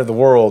other side of the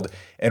world.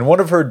 And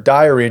one of her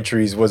diary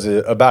entries was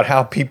about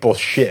how people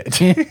shit.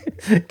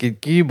 can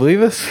you believe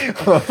this?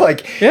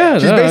 Like, Yeah,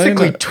 she's no, I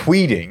basically know.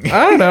 tweeting.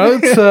 I don't know.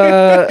 It's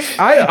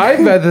I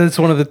bet that it's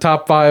one of the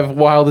top 5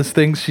 wildest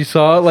things she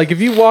saw. Like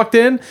if you walked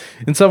in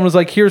and someone was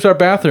like, "Here's our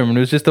bathroom," and it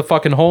was just a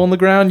fucking hole in the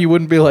ground, you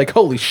wouldn't be like,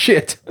 "Holy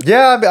shit!"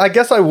 Yeah, I mean, I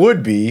guess I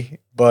would be,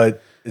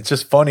 but it's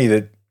just funny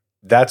that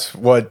that's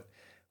what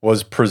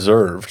was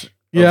preserved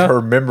Yeah. of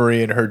her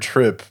memory and her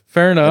trip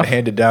Fair and enough.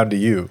 handed down to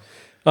you.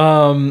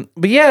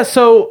 But yeah,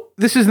 so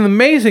this is an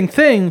amazing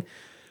thing,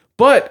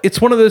 but it's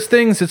one of those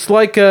things. It's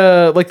like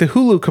the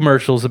Hulu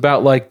commercials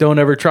about like don't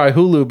ever try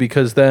Hulu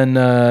because then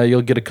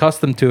you'll get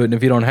accustomed to it, and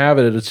if you don't have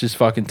it, it's just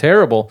fucking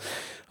terrible.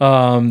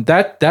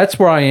 That's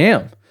where I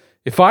am.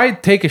 If I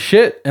take a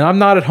shit and I'm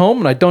not at home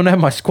and I don't have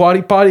my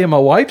squatty potty and my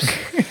wipes,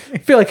 I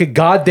feel like a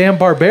goddamn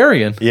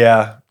barbarian.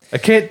 Yeah. I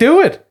can't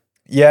do it.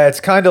 Yeah, it's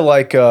kind of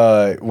like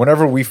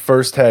whenever we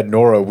first had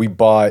Nora, we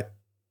bought,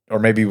 or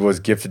maybe was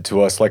gifted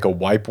to us, like a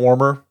wipe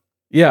warmer.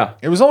 Yeah.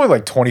 It was only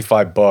like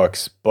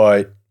 $25,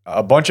 but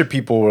a bunch of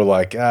people were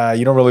like,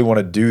 you don't really want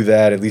to do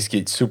that, at least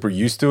get super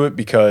used to it,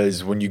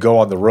 because when you go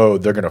on the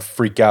road, they're going to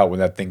freak out when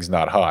that thing's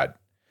not hot.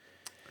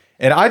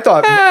 And I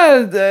thought,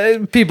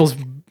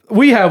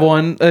 We have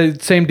one,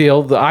 same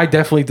deal. I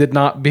definitely did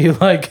not be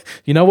like,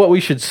 you know what, we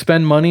should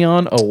spend money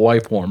on? A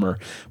wipe warmer.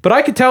 But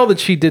I could tell that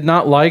she did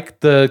not like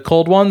the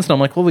cold ones. And I'm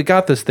like, well, we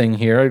got this thing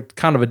here.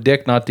 Kind of a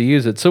dick not to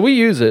use it. So we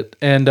use it.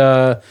 And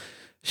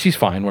she's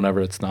fine whenever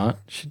it's not.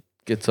 She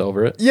gets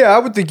over it. yeah, I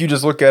would think you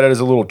just look at it as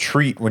a little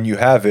treat when you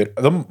have it.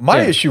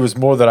 My Yeah. issue was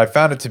more that I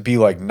found it to be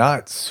like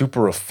not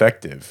super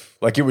effective.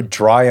 Like it would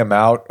dry them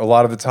out a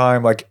lot of the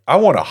time. Like I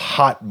want a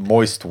hot,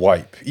 moist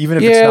wipe, even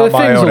if it's Yeah, not the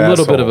my thing's own a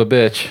little asshole. bit of a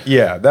bitch.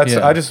 Yeah, that's.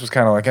 Yeah. I just was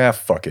kind of like,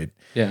 fuck it,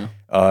 Yeah.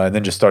 and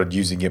then just started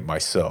using it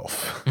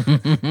myself.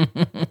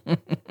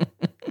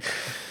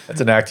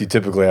 That's an act you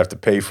typically have to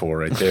pay for,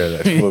 right there.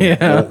 That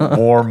Yeah.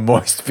 warm,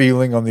 moist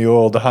feeling on the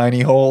old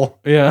hiney hole.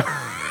 Yeah.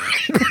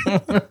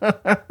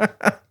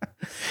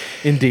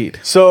 Indeed.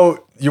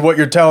 So what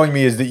you're telling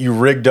me is that you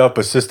rigged up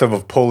a system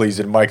of pulleys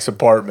in Mike's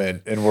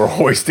apartment and were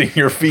hoisting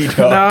your feet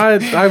up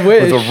No, I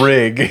wish. with a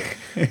rig.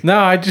 No,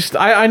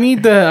 I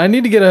need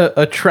to get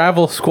a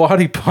travel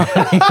squatty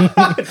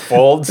potty.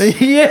 Folds.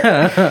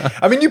 Yeah.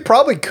 I mean, you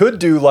probably could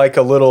do like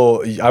a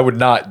little. I would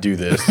not do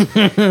this,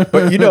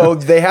 but you know,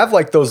 they have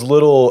like those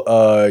little.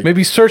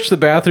 Maybe search the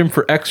bathroom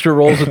for extra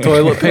rolls of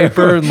toilet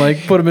paper and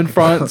like put them in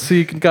front so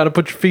you can kind of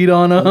put your feet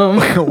on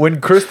them. When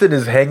Kristen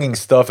is hanging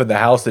stuff in the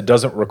house that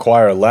doesn't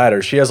require a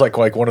ladder, she has like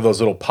one of those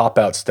little pop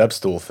out step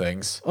stool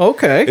things.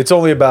 Okay. It's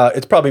probably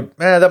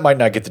that might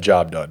not get the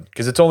job done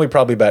because it's only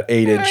probably about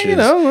 8 inches, you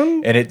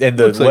know, and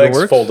the looks like it legs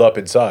works. fold up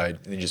inside,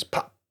 and you just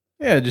pop.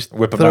 Yeah, just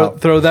Whip 'em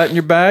out. throw that in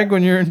your bag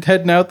when you're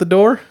heading out the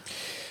door.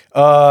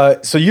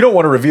 So you don't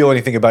want to reveal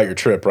anything about your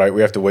trip, right?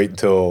 We have to wait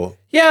until.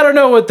 Yeah, I don't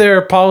know what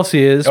their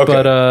policy is, Okay,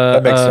 but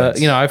that makes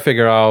sense. you know, I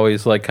figure I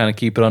always like kind of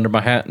keep it under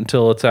my hat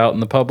until it's out in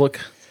the public.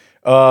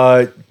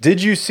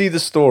 Did you see the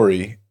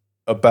story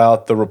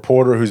about the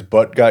reporter whose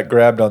butt got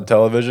grabbed on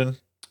television?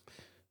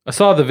 I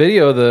saw the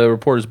video of the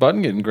reporter's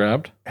button getting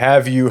grabbed.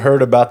 Have you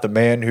heard about the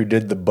man who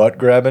did the butt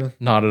grabbing?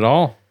 Not at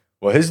all.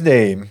 Well, his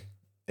name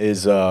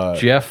is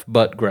Jeff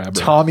Butt Grabber.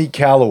 Tommy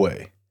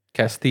Calloway.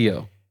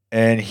 Castillo.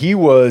 And he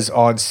was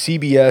on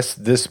CBS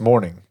this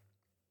morning.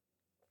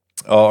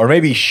 Or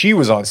maybe she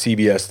was on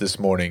CBS this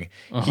morning.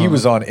 He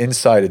was on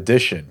Inside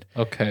Edition.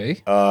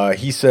 Okay.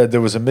 He said there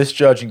was a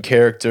misjudging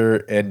character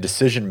and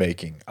decision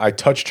making. I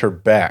touched her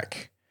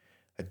back.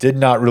 I did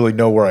not really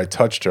know where I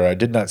touched her. I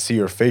did not see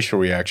her facial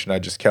reaction. I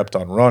just kept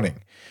on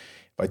running.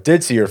 If I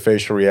did see her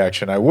facial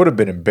reaction, I would have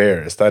been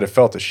embarrassed. I'd have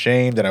felt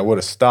ashamed and I would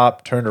have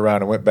stopped, turned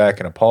around and went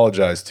back and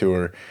apologized to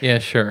her. Yeah,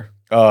 sure.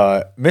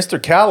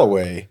 Mr.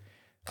 Calloway,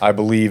 I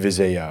believe, is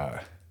a,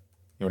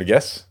 you want to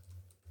guess?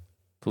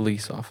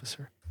 Police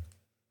officer.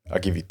 I'll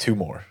give you two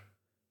more.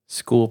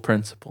 School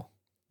principal.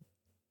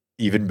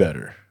 Even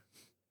better.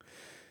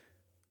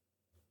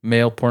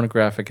 Male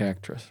pornographic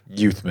actress.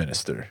 Youth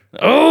minister.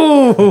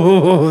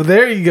 Oh,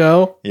 there you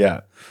go.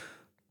 Yeah.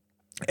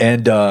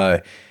 And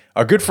our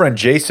good friend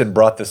Jason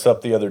brought this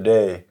up the other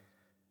day.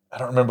 I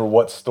don't remember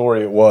what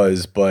story it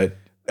was, but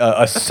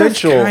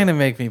essential. Kind of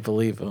make me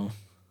believe him.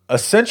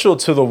 Essential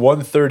to the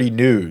 130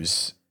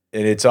 News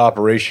in its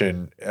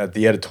operation at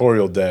the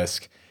editorial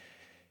desk.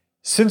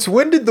 Since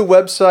when did the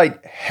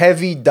website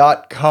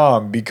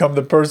heavy.com become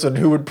the person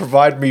who would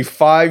provide me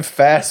 5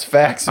 fast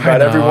facts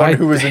about everyone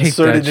who was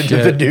inserted into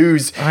the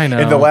news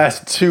in the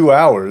last 2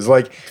 hours?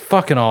 Like,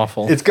 fucking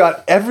awful. It's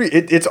got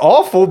it's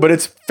awful, but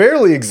it's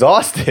fairly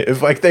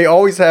exhaustive. Like, they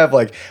always have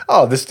like,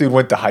 oh, this dude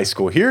went to high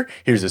school here.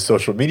 Here's his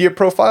social media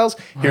profiles.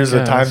 Here's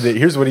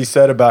here's what he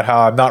said about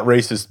how I'm not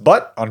racist,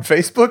 but on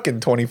Facebook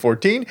in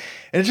 2014.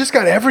 And it just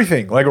got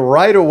everything like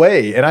right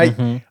away. And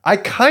I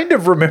kind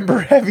of remember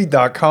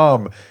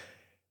heavy.com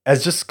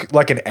as just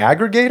like an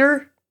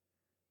aggregator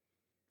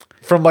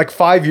from like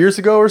 5 years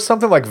ago or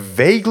something, like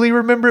vaguely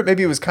remember it.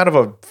 Maybe it was kind of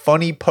a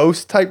funny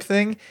post type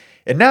thing.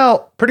 And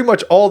now pretty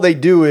much all they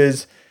do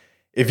is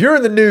if you're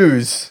in the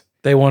news,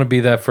 they want to be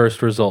that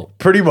first result.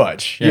 Pretty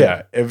much.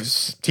 Yeah. It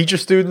was teacher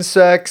student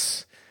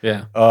sex.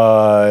 Yeah.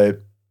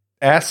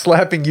 Ass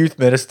slapping youth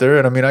minister.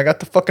 And I mean, I got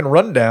the fucking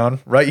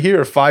rundown right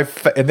here.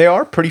 5 and they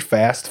are pretty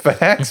fast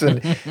facts.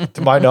 And to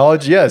my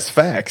knowledge, yes,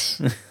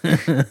 facts.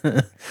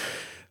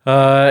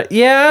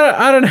 Yeah,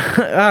 I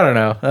don't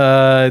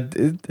know.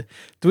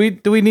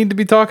 Do we need to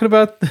be talking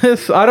about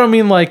this? I don't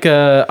mean like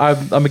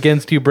I'm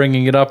against you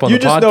bringing it up on the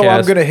podcast. You just know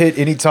I'm going to hit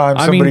anytime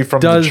somebody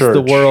from the church. Does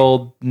the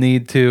world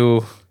need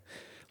to,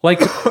 like,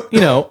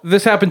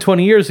 this happened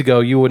 20 years ago,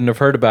 you wouldn't have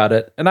heard about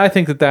it. And I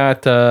think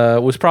that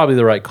was probably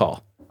the right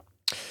call.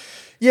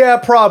 Yeah,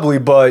 probably.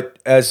 But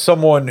as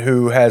someone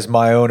who has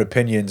my own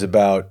opinions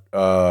about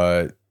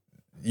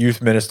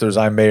youth ministers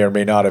I may or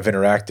may not have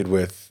interacted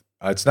with,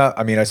 it's not,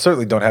 I mean, I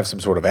certainly don't have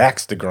some sort of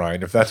axe to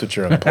grind, if that's what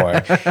you're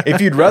implying.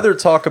 If you'd rather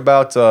talk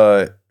about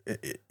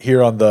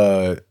here on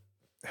the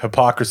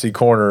hypocrisy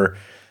corner,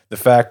 the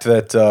fact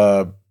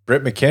that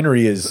Britt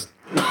McHenry is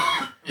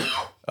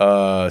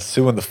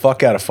suing the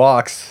fuck out of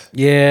Fox.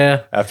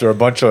 Yeah. After a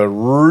bunch of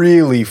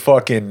really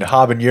fucking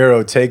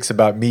habanero takes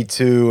about Me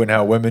Too and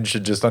how women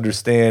should just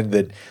understand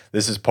that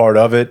this is part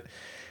of it.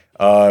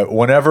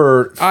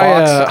 Whenever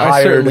Fox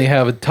I certainly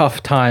have a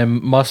tough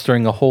time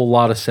mustering a whole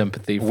lot of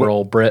sympathy for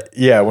old Brit.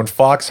 Yeah, when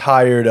Fox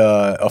hired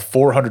a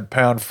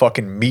 400-pound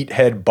fucking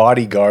meathead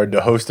bodyguard to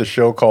host a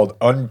show called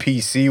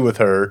Un-PC with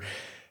her,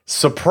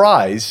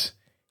 surprise,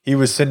 he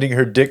was sending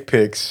her dick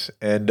pics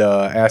and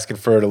asking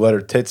for her to let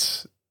her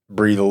tits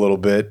breathe a little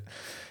bit.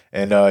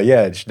 And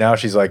now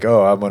she's like,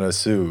 oh, I'm going to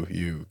sue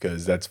you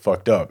because that's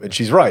fucked up. And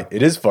she's right.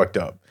 It is fucked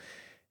up.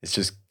 It's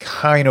just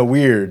kind of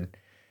weird.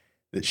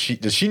 Does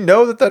she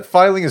know that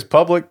filing is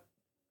public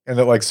and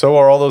that like so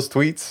are all those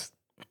tweets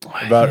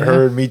about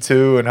her and Me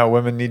Too and how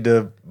women need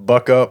to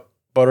buck up,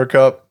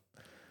 Buttercup?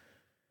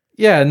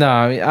 Yeah, no,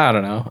 I mean, I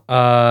don't know.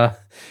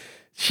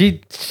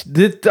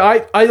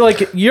 I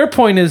like your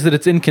point is that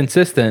it's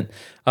inconsistent.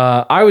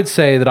 I would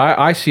say that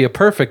I see a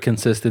perfect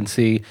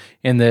consistency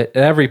in that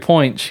at every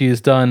point she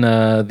has done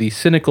the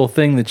cynical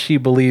thing that she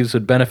believes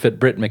would benefit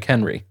Britt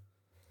McHenry.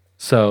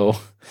 So,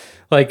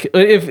 like,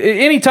 if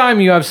anytime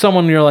you have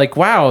someone you're like,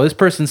 wow, this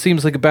person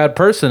seems like a bad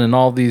person, and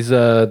all these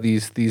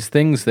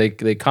things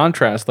they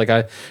contrast, like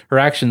her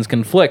actions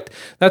conflict.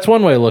 That's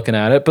one way of looking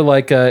at it. But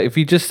like, if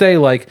you just say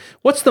like,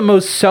 what's the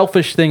most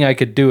selfish thing I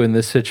could do in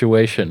this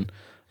situation?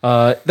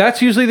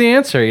 That's usually the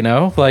answer,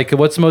 Like,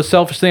 what's the most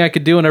selfish thing I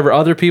could do whenever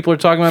other people are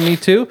talking about Me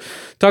Too?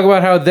 Talk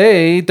about how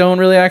they don't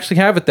really actually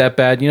have it that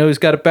bad. Who's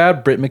got it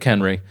bad? Britt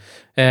McHenry.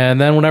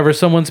 And then whenever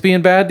someone's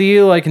being bad to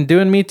you, like, and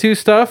doing Me Too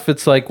stuff,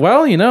 it's like,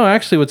 well,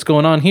 actually what's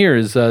going on here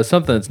is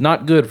something that's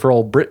not good for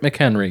old Britt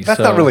McHenry.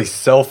 That's not really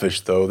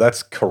selfish, though.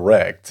 That's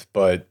correct,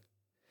 but...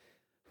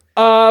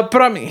 But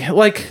I mean,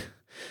 like,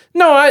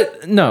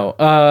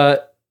 no.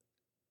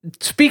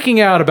 Speaking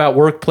out about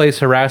workplace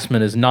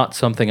harassment is not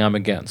something I'm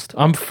against.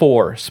 I'm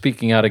for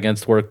speaking out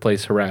against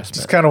workplace harassment.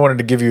 Just kind of wanted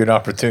to give you an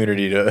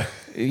opportunity to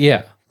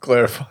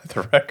clarify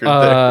the record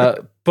there.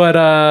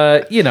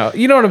 But you know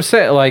what I'm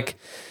saying? Like,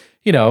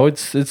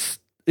 it's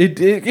it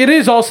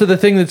is also the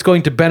thing that's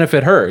going to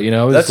benefit her, you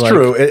know? That's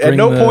true. At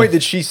no point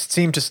did she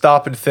seem to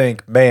stop and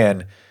think,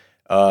 man,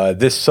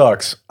 this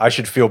sucks. I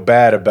should feel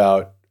bad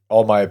about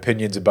all my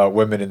opinions about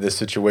women in this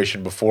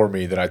situation before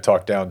me that I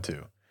talked down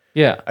to.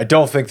 Yeah. I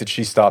don't think that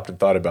she stopped and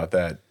thought about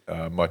that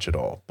much at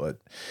all. But,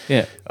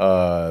 Yeah.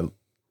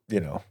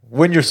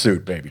 Win your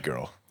suit, baby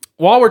girl.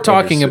 While we're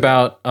talking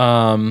about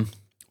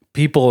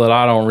people that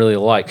I don't really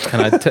like,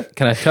 can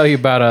I tell you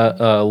about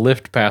a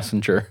Lyft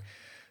passenger?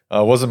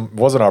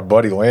 Wasn't our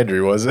buddy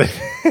Landry, was it?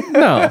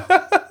 No.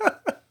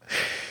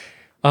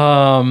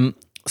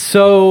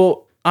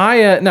 So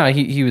no,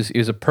 he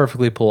was a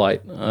perfectly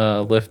polite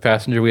Lyft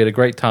passenger. We had a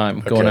great time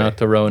going out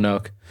to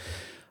Roanoke.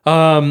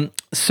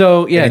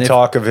 So yeah, Any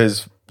talk of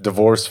his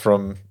divorce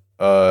from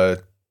who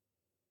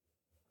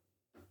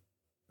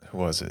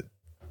was it?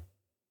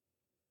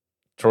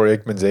 Troy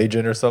Aikman's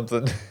agent or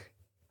something?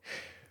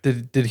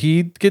 Did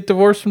he get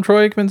divorced from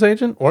Troy Aikman's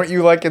agent? Weren't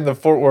you like in the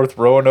Fort Worth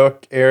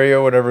Roanoke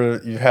area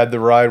whenever you had the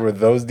ride with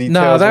those details?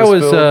 No,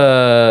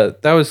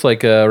 that was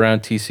like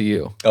around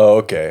TCU. Oh,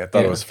 okay. I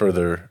thought it was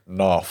further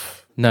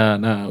north. No,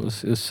 it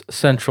was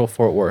central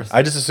Fort Worth.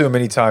 I just assume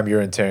anytime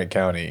you're in Tarrant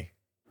County,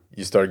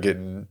 you start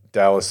getting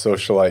Dallas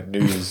socialite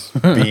news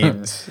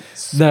beans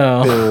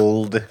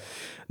spilled.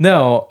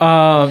 No,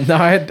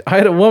 I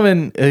had a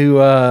woman who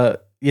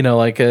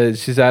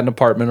she's at an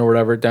apartment or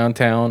whatever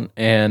downtown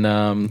and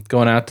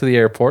going out to the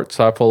airport.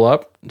 So I pull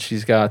up and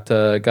she's got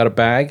a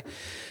bag.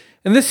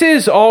 And this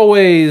is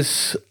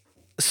always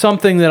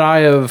something that I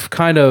have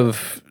kind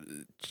of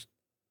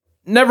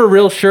never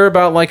real sure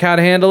about, like how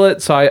to handle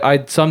it. So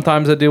I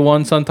sometimes I do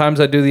one, sometimes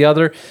I do the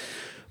other.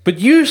 But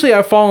usually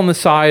I fall on the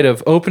side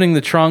of opening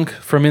the trunk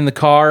from in the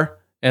car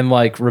and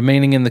like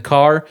remaining in the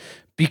car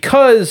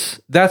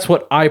because that's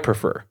what I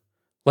prefer.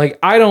 Like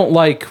I don't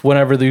like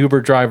whenever the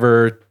Uber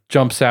driver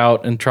jumps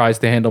out and tries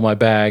to handle my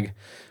bag.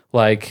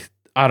 Like,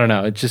 I don't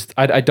know. It just,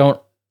 I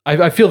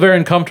feel very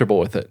uncomfortable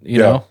with it, you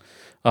know?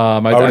 I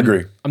would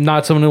agree. I'm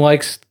not someone who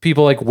likes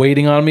people like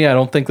waiting on me. I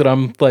don't think that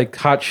I'm like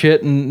hot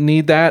shit and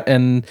need that.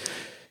 And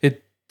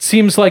it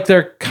seems like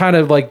they're kind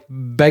of like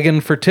begging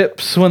for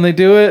tips when they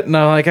do it. And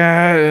I'm like,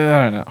 I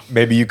don't know.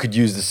 Maybe you could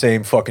use the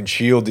same fucking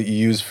shield that you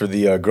use for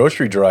the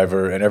grocery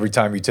driver. And every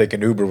time you take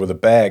an Uber with a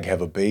bag,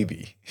 have a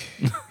baby.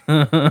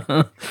 What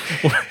do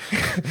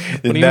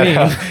you mean?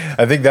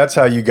 I think that's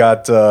how you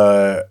got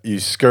you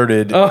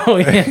skirted. Oh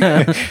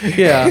yeah,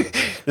 yeah.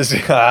 This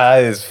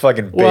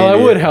fucking baby. Well, I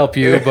would help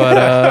you,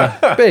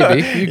 but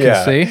baby, you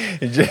can see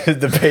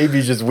the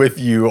baby's just with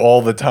you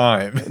all the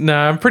time.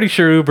 Nah, I'm pretty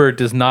sure Uber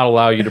does not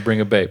allow you to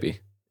bring a baby.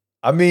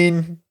 I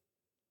mean,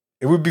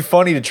 it would be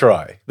funny to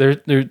try.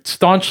 They're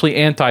staunchly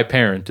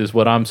anti-parent, is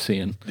what I'm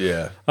seeing.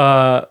 Yeah.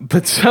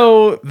 But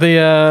so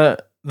the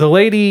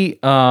lady,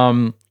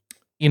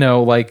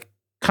 like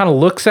kind of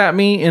looks at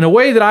me in a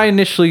way that I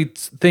initially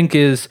think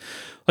is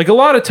like a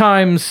lot of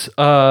times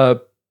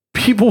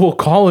people will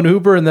call an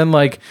Uber and then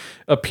like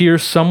appear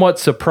somewhat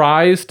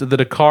surprised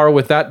that a car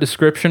with that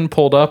description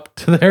pulled up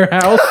to their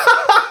house.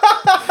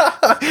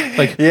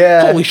 Like,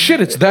 holy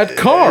shit, it's that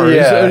car.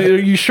 Yeah. Are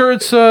you sure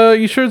it's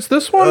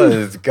this one?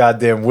 It's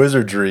goddamn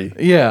wizardry.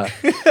 Yeah.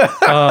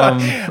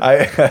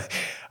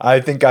 I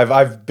think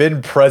I've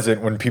been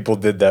present when people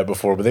did that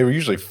before, but they were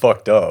usually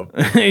fucked up.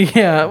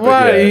 Yeah,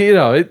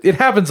 well, it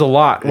happens a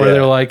lot where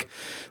they're like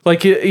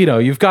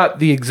you've got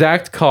the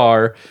exact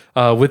car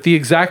with the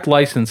exact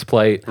license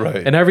plate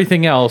and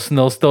everything else, and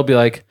they'll still be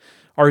like,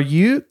 "Are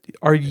you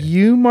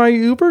my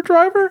Uber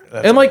driver?"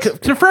 And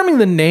like confirming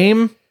the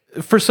name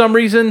for some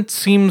reason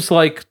seems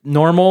like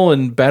normal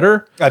and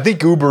better. I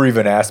think Uber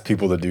even asked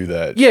people to do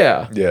that.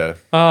 Yeah. Yeah.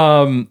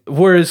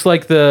 Whereas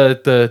like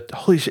the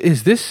holy shit,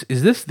 is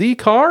this the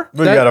car?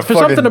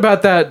 Something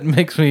about that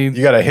makes me.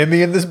 You got a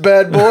Hemi in this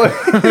bad boy?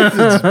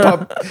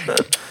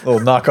 Little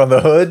knock on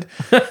the hood.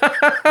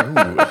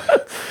 Ooh,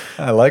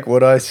 I like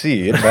what I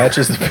see. It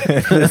matches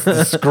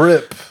the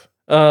script.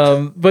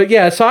 But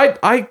yeah, so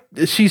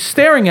she's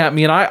staring at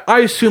me, and I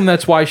assume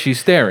that's why she's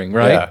staring,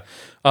 right? Yeah.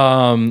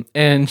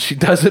 And she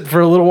does it for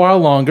a little while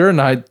longer,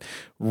 and I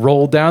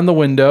roll down the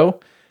window,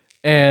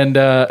 and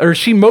or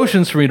she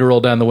motions for me to roll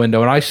down the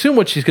window, and I assume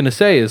what she's going to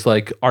say is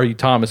like, "Are you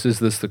Thomas? Is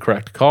this the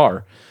correct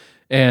car?"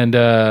 And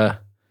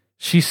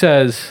she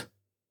says,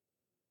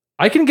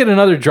 "I can get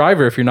another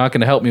driver if you're not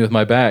going to help me with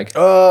my bag."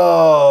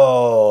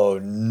 Oh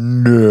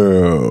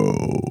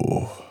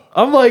no!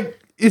 I'm like,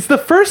 is the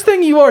first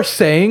thing you are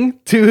saying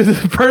to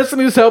the person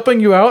who's helping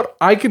you out,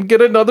 I can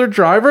get another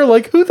driver?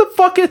 Like, who the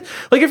fuck is...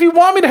 Like, if you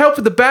want me to help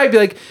with the bag, be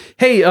like,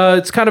 hey,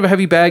 it's kind of a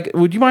heavy bag.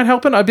 Would you mind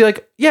helping? I'd be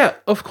like, yeah,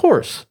 of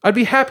course. I'd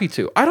be happy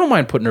to. I don't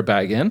mind putting her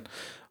bag in.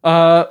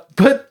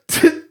 But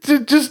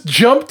to just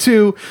jump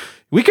to,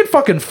 we could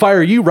fucking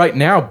fire you right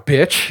now,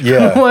 bitch.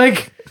 Yeah.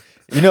 Like...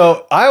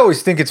 I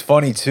always think it's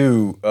funny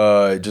too,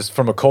 just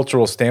from a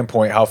cultural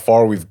standpoint, how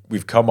far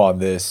we've come on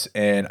this.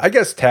 And I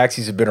guess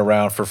taxis have been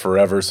around for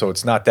forever, so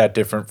it's not that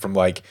different from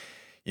like,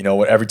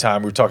 every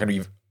time we were talking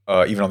to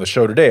even on the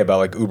show today about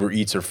like Uber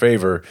Eats or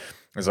Favor,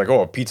 it's like,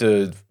 oh,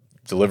 pizza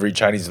delivery,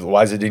 Chinese,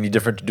 why is it any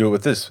different to do it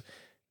with this?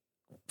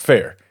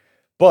 Fair.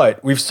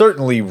 But we've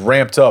certainly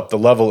ramped up the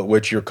level at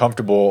which you're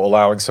comfortable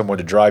allowing someone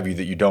to drive you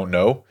that you don't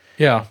know.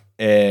 Yeah.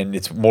 And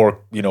it's more,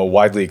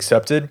 widely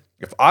accepted.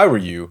 If I were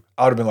you,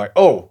 I would have been like,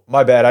 oh,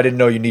 my bad. I didn't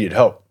know you needed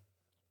help.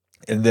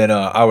 And then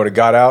I would have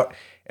got out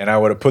and I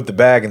would have put the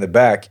bag in the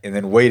back and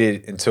then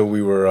waited until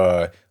we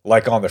were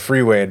like on the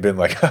freeway and been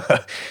like,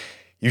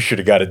 you should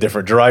have got a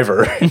different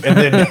driver and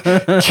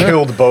then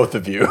killed both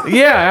of you.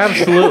 Yeah,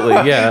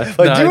 absolutely. Yeah.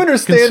 Like, do you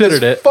understand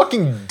this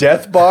fucking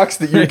death box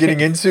that you're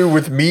getting into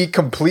with me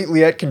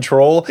completely at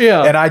control?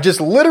 Yeah. And I just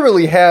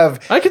literally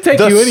have I could take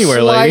you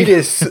anywhere,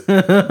 lady.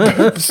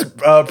 slightest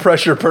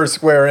pressure per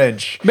square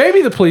inch.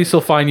 Maybe the police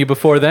will find you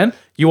before then.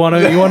 You want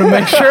to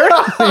make sure?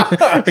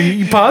 Are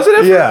you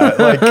positive? Yeah.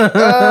 Like,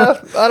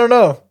 I don't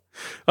know.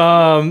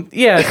 So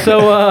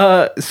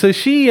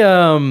she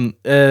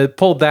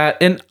pulled that,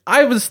 and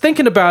I was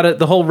thinking about it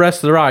the whole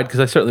rest of the ride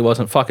because I certainly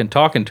wasn't fucking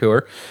talking to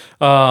her.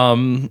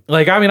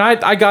 I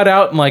got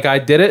out and I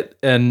did it,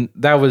 and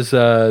that was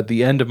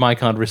the end of my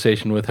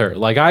conversation with her.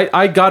 Like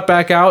I got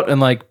back out and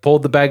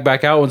pulled the bag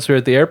back out once we were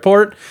at the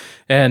airport,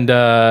 and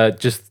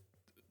just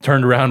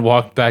turned around,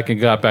 walked back, and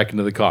got back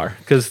into the car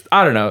because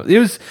I don't know. It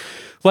was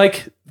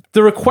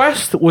the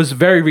request was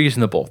very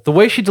reasonable. The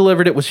way she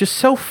delivered it was just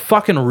so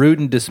fucking rude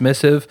and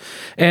dismissive.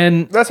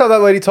 And that's how that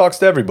lady talks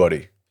to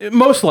everybody.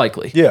 Most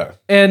likely. Yeah.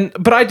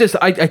 But I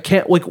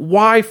can't,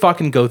 why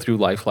fucking go through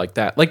life like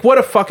that? What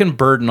a fucking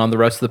burden on the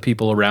rest of the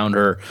people around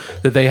her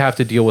that they have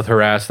to deal with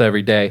harassed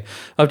every day.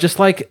 Of just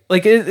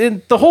the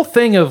whole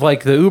thing of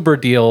the Uber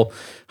deal,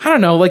 I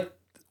don't know,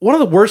 one of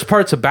the worst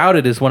parts about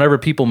it is whenever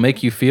people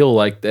make you feel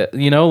like that,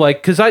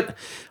 because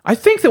I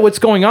think that what's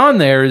going on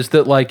there is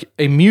that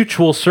a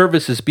mutual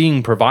service is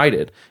being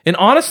provided. And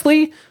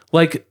honestly,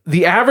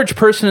 the average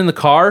person in the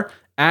car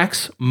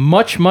acts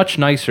much, much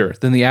nicer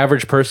than the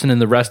average person in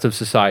the rest of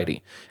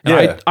society. And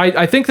yeah.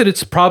 I think that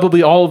it's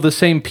probably all of the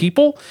same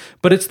people,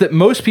 but it's that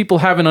most people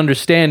have an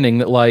understanding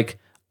that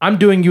I'm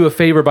doing you a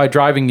favor by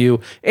driving you,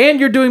 and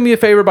you're doing me a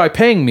favor by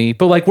paying me.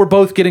 But we're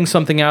both getting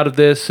something out of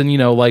this, and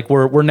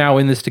we're now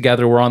in this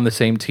together. We're on the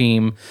same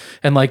team,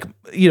 and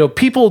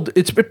people.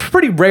 It's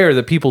pretty rare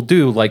that people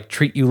do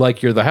treat you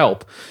like you're the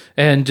help,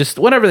 and just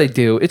whenever they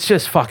do, it's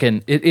just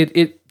fucking.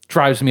 It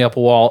drives me up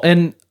a wall.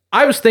 And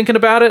I was thinking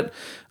about it.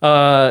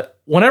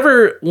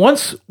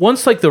 Once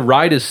the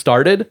ride is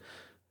started,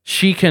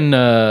 she can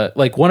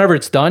whenever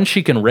it's done,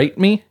 she can rate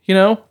me,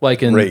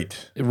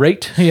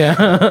 rate,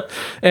 yeah.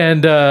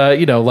 And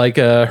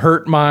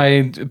hurt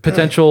my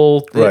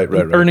potential right.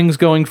 earnings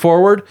going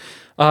forward.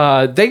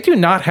 They do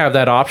not have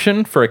that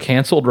option for a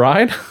canceled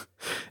ride.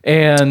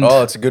 And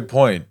that's a good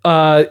point.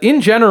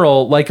 In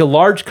general, a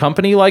large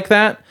company like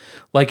that,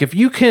 if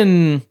you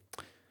can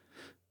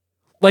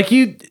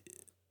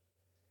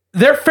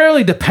they're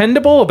fairly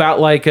dependable about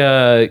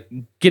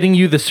getting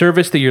you the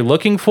service that you're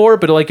looking for,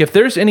 but if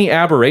there's any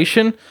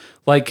aberration,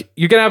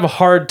 you're gonna have a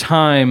hard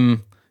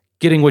time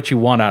getting what you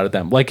want out of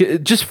them.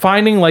 Just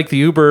finding the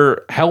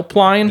Uber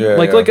helpline.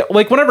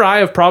 Whenever I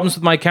have problems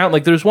with my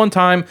account, there's one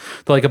time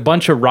that a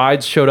bunch of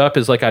rides showed up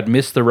as I'd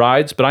missed the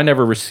rides, but I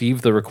never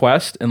received the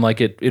request, and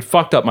it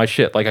fucked up my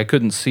shit. I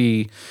couldn't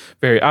see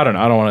I don't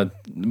want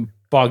to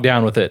bog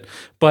down with it,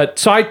 but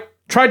so I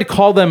tried to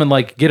call them and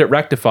get it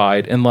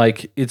rectified, and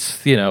it's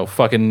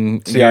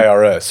fucking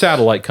CIRS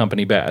satellite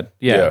company bad.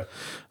 Yeah.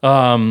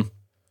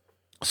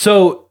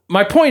 So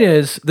my point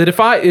is that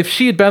if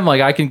she had been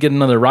I can get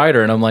another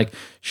rider, and I'm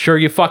sure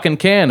you fucking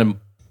can,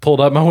 and pulled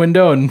up my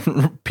window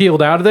and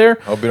peeled out of there.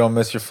 Hope you don't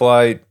miss your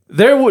flight.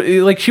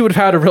 She would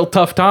have had a real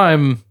tough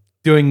time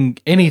doing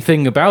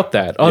anything about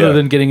that other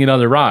than getting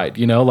another ride,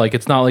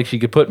 it's not like she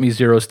could put me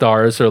 0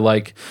 stars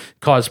or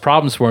cause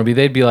problems for me.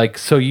 They'd be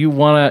so you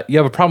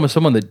have a problem with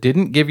someone that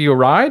didn't give you a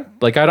ride?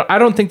 I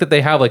don't think that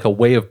they have a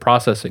way of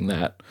processing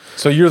that.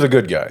 So you're the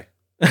good guy.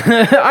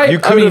 You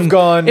could have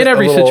gone in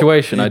every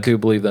situation. I do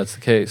believe that's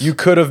the case. You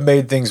could have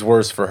made things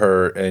worse for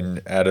her,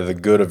 and out of the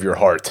good of your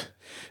heart.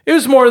 It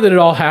was more that it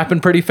all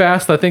happened pretty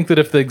fast. I think that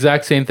if the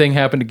exact same thing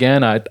happened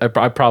again, I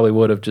probably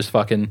would have just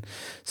fucking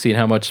seen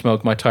how much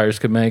smoke my tires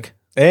could make.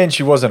 And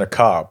she wasn't a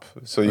cop,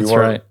 so you That's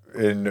weren't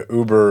in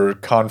Uber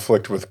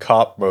conflict with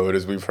cop mode,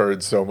 as we've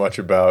heard so much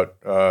about.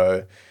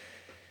 That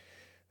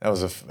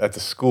was at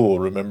the school,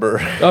 remember?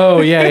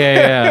 Oh,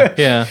 yeah.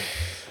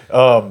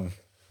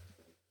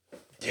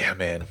 Yeah,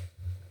 man.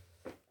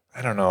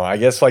 I don't know. I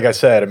guess, like I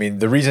said,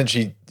 the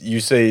reason you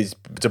say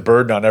it's a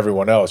burden on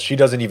everyone else, she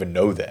doesn't even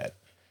know that.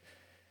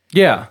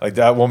 Yeah.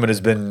 That woman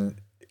has been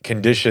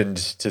conditioned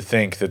to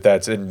think that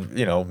that's in,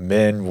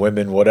 men,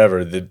 women,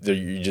 whatever, that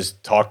you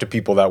just talk to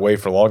people that way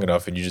for long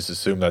enough and you just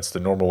assume that's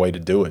the normal way to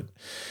do it.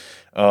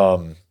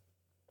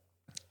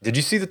 Did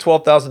you see the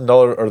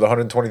 $12,000 or the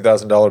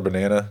 $120,000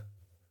 banana?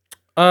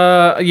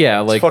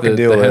 Yeah,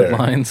 the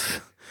headlines.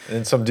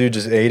 And some dude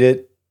just ate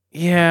it.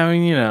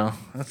 Yeah,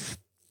 it's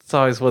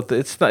always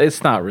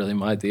it's not really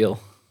my deal.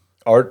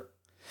 Art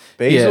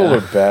Basil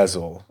or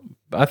Basil?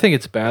 I think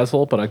it's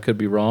Basil, but I could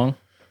be wrong.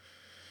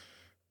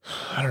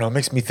 I don't know. It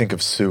makes me think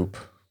of soup.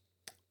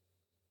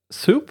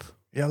 Soup?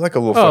 Yeah, I like a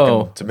little Oh.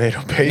 fucking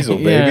tomato basil,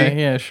 Yeah,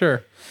 baby. yeah,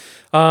 sure.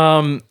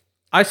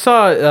 I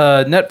saw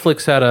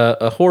Netflix had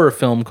a horror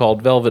film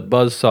called Velvet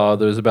Buzzsaw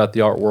that was about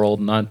the art world,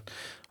 and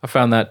I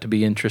found that to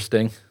be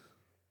interesting.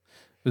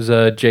 It was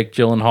Jake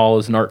Gyllenhaal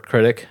as an art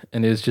critic,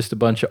 and it was just a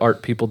bunch of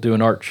art people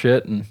doing art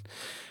shit. And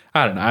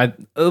I don't know. I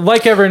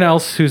like everyone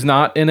else who's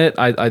not in it.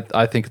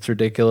 I think it's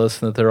ridiculous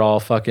that they're all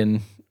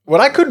fucking What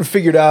I couldn't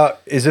figure out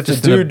is if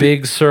just the in a dude.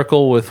 big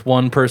circle with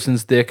one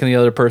person's dick and the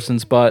other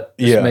person's butt,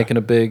 just Yeah. making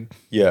a big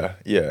Yeah.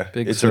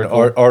 Big It's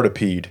circle. an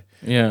artipede.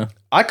 yeah.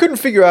 I couldn't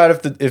figure out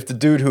if the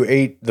dude who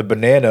ate the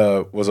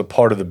banana was a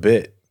part of the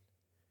bit.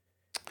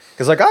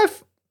 Because like I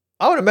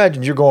would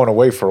imagine you're going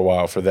away for a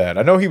while for that.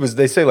 I know he was.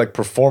 They say like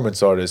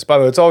performance artist. By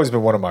the way, it's always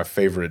been one of my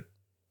favorite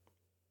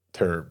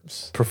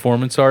terms.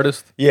 Performance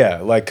artist. Yeah,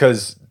 like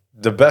because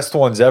the best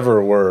ones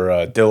ever were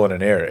Dylan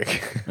and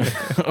Eric.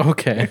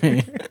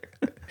 Okay.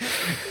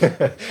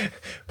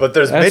 But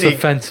there's That's many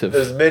offensive.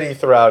 There's many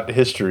throughout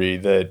history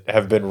that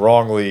have been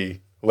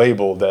wrongly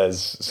labeled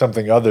as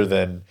something other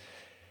than,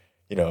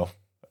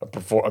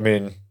 I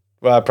mean,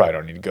 well, I probably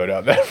don't need to go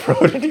down that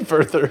road any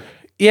further.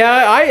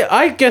 Yeah,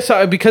 I guess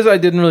because I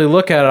didn't really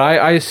look at it,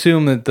 I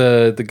assume that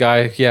the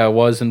guy,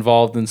 was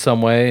involved in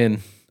some way. And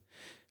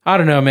I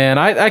don't know, man.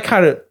 I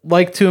kind of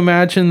like to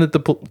imagine that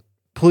the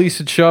police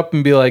would show up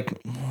and be like,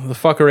 the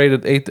fucker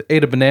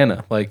ate a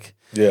banana. Like,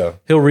 Yeah.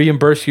 he'll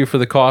reimburse you for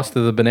the cost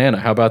of the banana.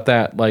 How about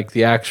that? Like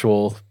the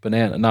actual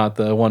banana, not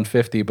the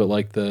 $1.50, but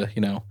like the,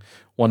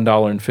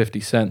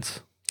 $1.50.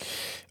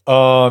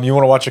 You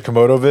want to watch a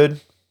Komodo vid?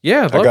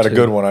 Yeah, I'd I love got a to.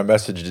 good one. I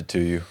messaged it to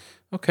you.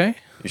 Okay.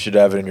 You should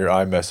have it in your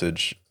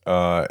iMessage.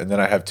 And then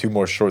I have two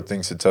more short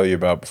things to tell you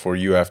about before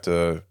you have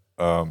to.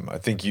 I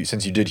think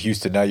since you did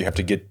Houston, now you have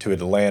to get to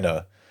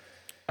Atlanta.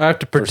 I have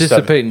to for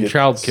participate in get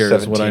childcare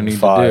is what I need to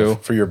 17.5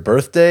 do. for your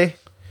birthday.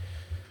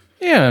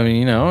 Yeah, I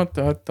mean, I want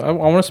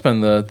to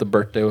spend the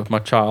birthday with my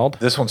child.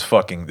 This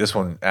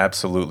one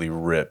absolutely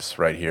rips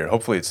right here.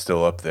 Hopefully it's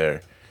still up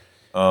there.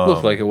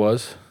 Looked like it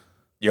was.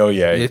 Yo,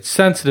 yeah. It's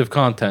sensitive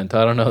content.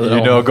 I don't know.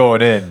 That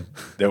Going in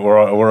that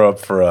we're up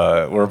for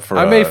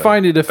I may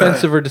find it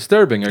offensive or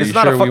disturbing. Are it's you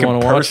not sure a we fucking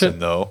want to watch person it?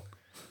 though.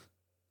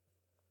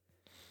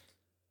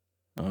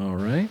 All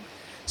right.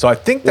 So I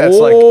think that's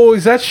like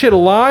Is that shit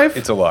alive?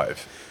 it's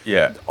alive.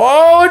 Yeah.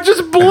 Oh, it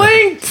just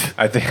blinked.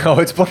 I think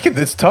it's blinking.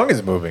 Its tongue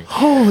is moving.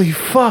 Holy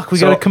fuck! We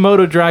So- got a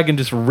Komodo dragon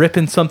just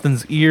ripping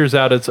something's ears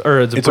out its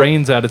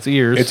brains out its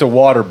ears. It's a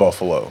water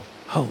buffalo.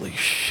 Holy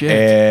shit!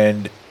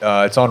 And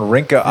it's on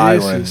Rinca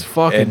Island. is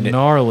fucking and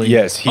gnarly.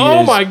 Yes, he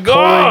Oh is my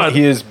God!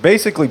 he is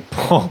basically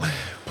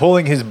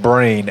pulling his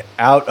brain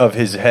out of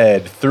his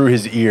head through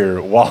his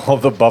ear while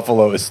the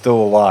buffalo is still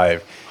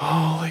alive.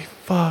 Holy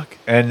fuck!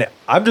 And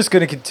I'm just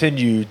going to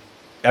continue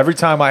every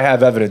time I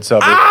have evidence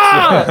of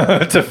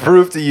it to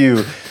prove to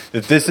you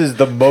that this is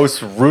the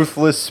most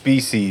ruthless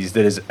species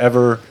that has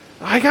ever.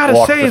 I gotta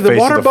walk say, the the face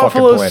water of the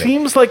fucking buffalo planet.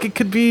 seems like it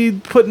could be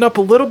putting up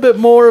a little bit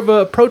more of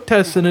a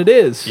protest than it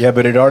is. Yeah,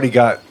 but it already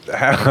got.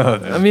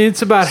 I mean,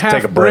 it's about Let's take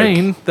half a break.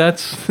 brain.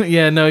 That's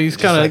he's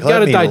kind of Like, got to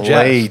let me digest.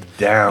 lay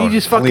down. He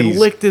just fucking please.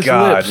 licked his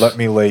God, lips. let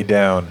me lay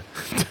down.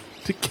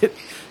 To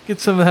get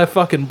some of that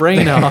fucking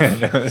brain off.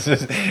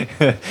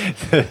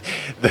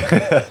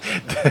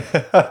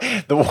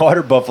 The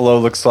water buffalo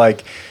looks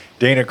like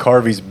Dana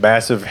Carvey's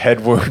massive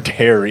head wound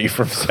Harry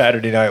from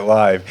Saturday Night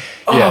Live.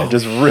 Yeah,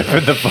 just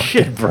ripping the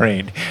fucking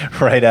brain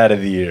right out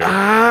of the ear.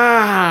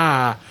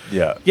 Ah.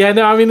 Yeah. Yeah,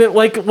 no, I mean,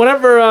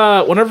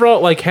 whenever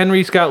like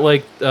Henry's got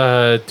like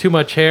too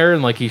much hair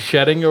and like he's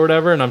shedding or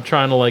whatever, and I'm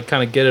trying to like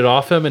kind of get it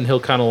off him, and he'll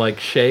kind of like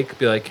shake,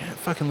 be like,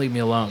 "Fucking leave me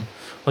alone."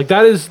 Like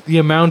that is the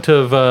amount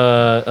of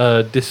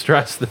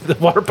distress that the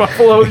water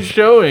buffalo is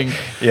showing.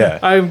 Yeah.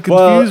 I'm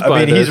Well, confused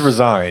by I mean, this. he's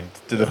resigned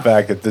to the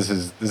fact that this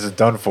is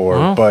done for,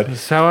 Well, but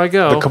that's how I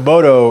go. the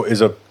Komodo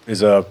is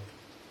a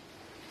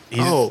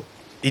Oh,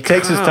 he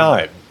takes his God.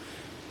 time.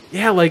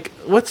 yeah, like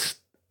what's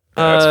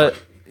That's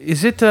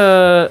is it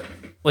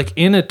like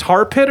in a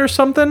tar pit or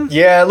something?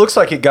 Yeah, it looks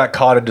like it got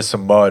caught into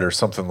some mud or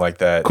something like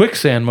that.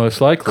 Quicksand,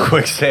 most likely.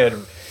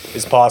 Quicksand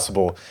is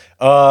possible.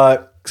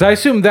 Because I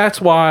assume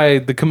that's why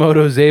the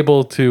Komodo is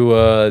able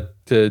to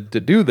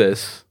do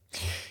this.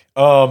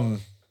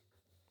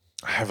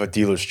 I have a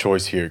dealer's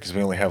choice here because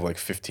we only have like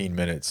 15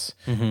 minutes.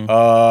 Mm-hmm.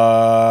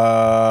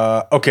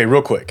 Okay,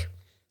 real quick.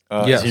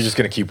 Yes. So you're just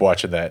going to keep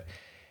watching that.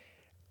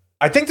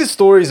 I think this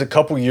story is a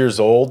couple years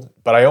old,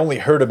 but I only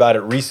heard about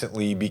it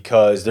recently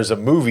because there's a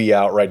movie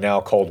out right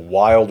now called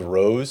Wild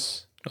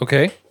Rose.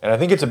 Okay. And I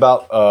think it's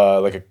about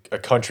like a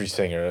country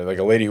singer, like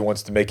a lady who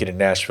wants to make it in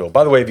Nashville.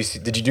 By the way,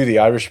 did you do The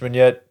Irishman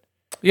yet?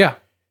 Yeah.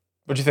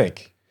 What'd you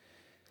think?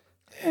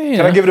 Yeah.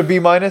 Can I give it a B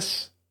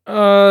minus?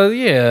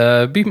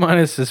 Yeah. B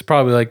minus is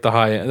probably like the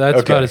high end. That's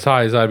Okay. about as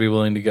high as I'd be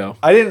willing to go.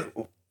 I didn't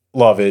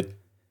love it.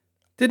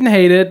 Didn't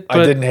hate it. But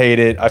I didn't hate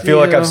it. I feel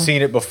like Yeah. I've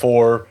seen it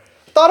before.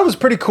 Thought it was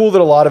pretty cool that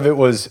a lot of it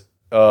was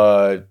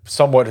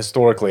somewhat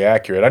historically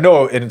accurate. I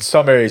know in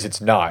some areas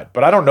it's not,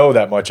 but I don't know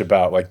that much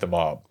about like the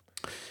mob.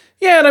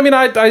 Yeah, and I mean,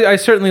 I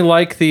certainly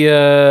like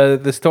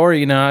the story.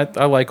 You know,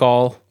 I like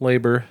all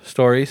labor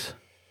stories.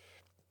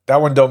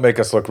 That one don't make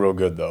us look real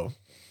good though.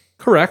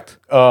 Correct.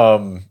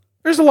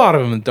 There's a lot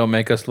of them that don't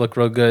make us look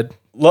real good.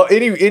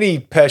 Any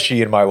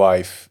Pesci in my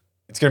life,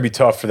 it's gonna be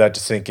tough for that to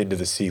sink into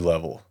the C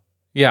level.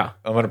 Yeah.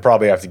 I'm gonna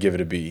probably have to give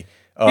it a B.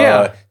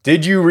 Yeah.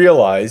 Did you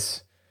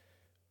realize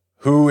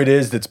who it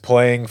is that's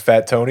playing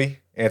Fat Tony?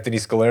 Anthony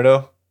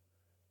Salerno,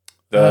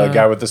 the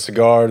guy with the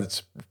cigar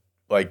that's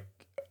like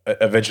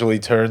eventually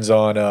turns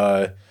on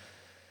De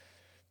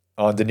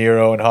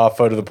Niro and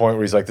Hoffa to the point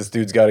where he's like, this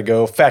dude's got to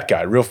go. Fat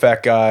guy, real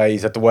fat guy.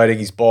 He's at the wedding.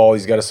 He's bald.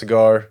 He's got a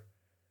cigar.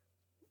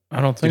 I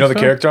don't think you know the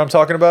character I'm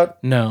talking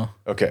about? No.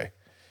 Okay.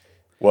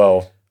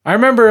 Well, I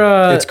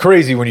remember. It's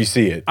crazy when you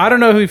see it. I don't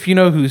know if you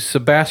know who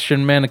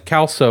Sebastian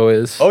Maniscalco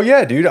is. Oh,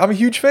 yeah, dude. I'm a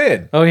huge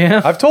fan. Oh,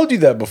 yeah? I've told you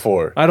that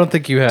before. I don't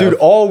think you have. Dude,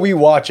 all we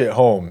watch at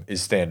home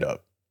is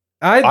stand-up.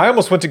 I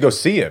almost went to go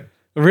see him.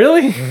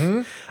 Really?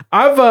 Mm-hmm.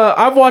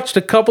 I've watched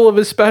a couple of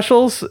his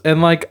specials,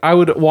 and like I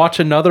would watch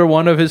another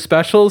one of his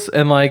specials,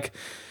 and like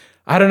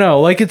I don't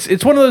know, like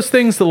it's one of those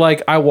things that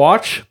like I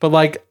watch, but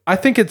like I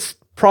think it's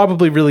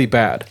probably really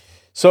bad.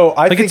 So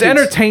I think it's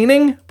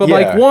entertaining, but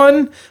like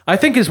one, I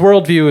think his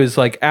worldview is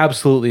like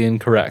absolutely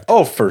incorrect.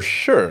 Oh, for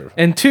sure.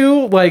 And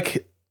two,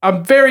 like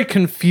I'm very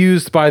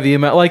confused by the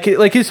amount,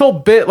 like his whole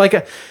bit,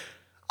 like.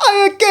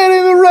 I ain't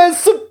getting the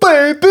ransom,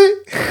 baby.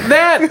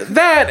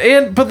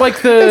 But like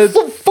the it's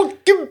a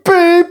fucking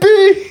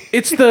baby.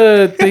 It's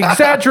the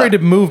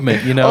exaggerated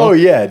movement, you know. Oh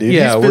yeah, dude.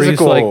 Yeah, he's where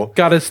physical. he's like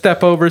got to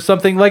step over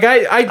something. Like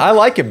I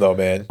like him though,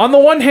 man. On the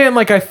one hand,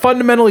 like I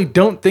fundamentally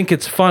don't think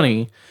it's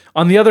funny.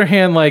 On the other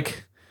hand,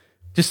 like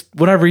just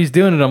whenever he's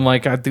doing it, I'm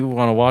like, I do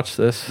want to watch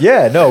this.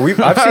 Yeah, no, I've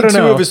seen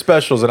two of his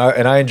specials, and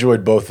I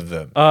enjoyed both of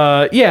them.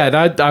 Yeah,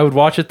 and I would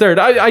watch it third.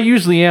 I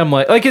usually am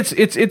like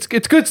it's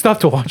good stuff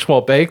to watch while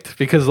baked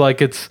because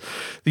like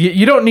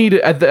you don't need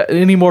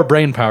any more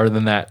brain power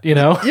than that, you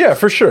know? Yeah,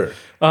 for sure.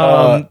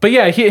 But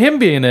yeah, him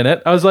being in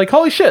it, I was like,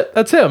 holy shit,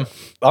 that's him.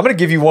 I'm gonna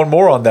give you one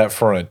more on that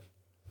front.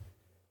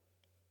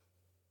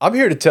 I'm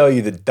here to tell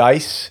you that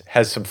Dice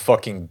has some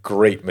fucking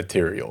great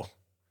material.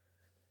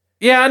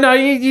 Yeah, no,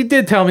 you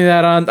did tell me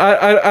that on.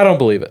 I don't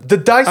believe it. The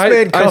Dice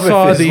Man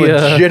cometh is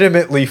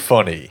legitimately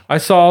funny. I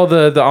saw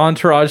the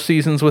Entourage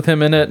seasons with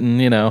him in it,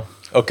 and you know.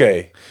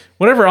 Okay.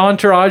 Whenever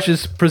Entourage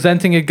is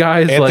presenting a guy,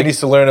 Anthony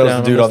Salerno's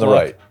the dude on the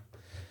right.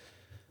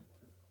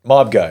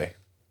 Mob guy.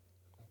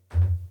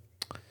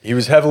 He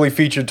was heavily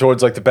featured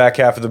towards like the back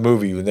half of the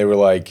movie when they were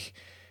like,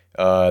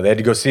 they had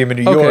to go see him in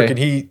New York, and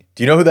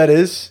do you know who that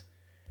is?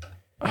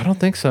 I don't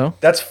think so.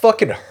 That's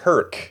fucking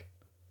Herc.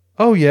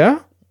 Oh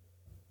yeah.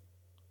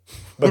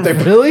 But they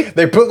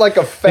put like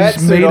a fat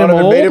suit on him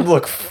and made him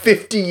look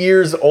 50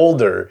 years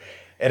older.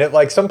 And at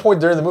like some point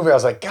during the movie, I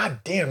was like, God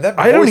damn, that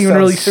voice I don't even sounds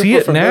really super see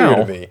it familiar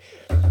now. To me.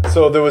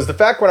 So there was the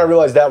fact when I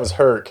realized that was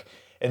Herc.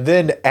 And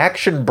then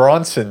Action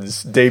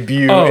Bronson's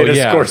debut in a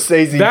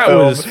Scorsese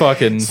film was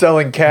fucking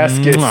selling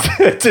caskets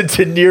to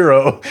De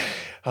Niro.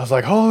 I was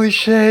like, holy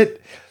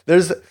shit.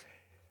 There's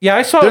like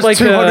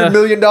 $200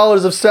 million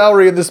of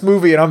salary in this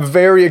movie, and I'm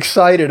very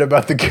excited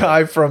about the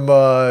guy from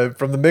the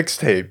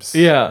mixtapes.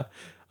 Yeah.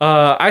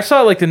 I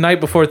saw it like the night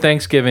before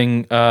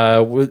Thanksgiving.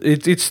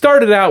 It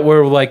started out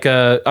where like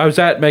I was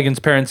at Megan's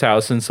parents'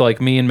 house, and so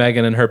like me and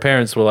Megan and her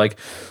parents were like,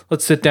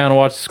 let's sit down and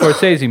watch the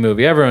Scorsese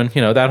movie. Everyone,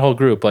 you know, that whole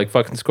group, like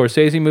fucking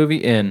Scorsese movie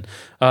in.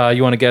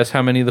 You want to guess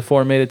how many of the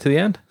four made it to the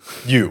end?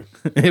 You.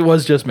 It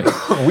was just me.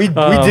 We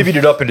divvied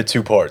it up into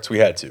two parts. We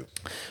had to.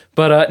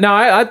 But no,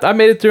 I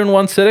made it through in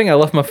one sitting. I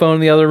left my phone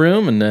in the other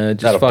room and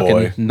just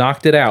fucking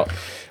knocked it out.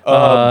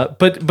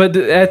 But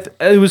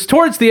it was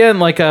towards the end,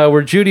 like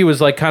where Judy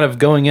was like kind of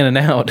going in and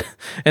out,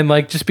 and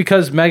like just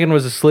because Megan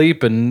was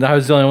asleep and I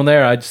was the only one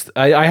there,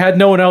 I had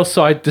no one else,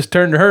 so I just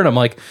turned to her and I'm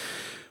like,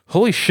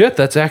 holy shit,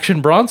 that's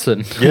Action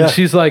Bronson. Yeah. And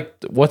she's like,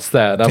 what's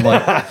that? I'm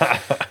like,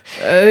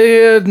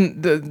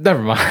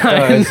 never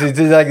mind. It's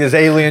like this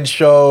alien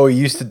show he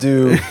used to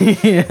do.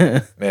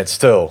 Yeah. Man,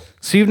 still.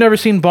 So you've never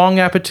seen Bong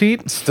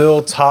Appetit?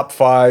 Still top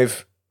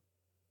 5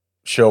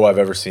 show I've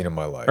ever seen in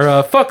my life.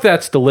 Or Fuck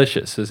That's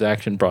Delicious is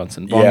Action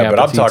Bronson. Bong but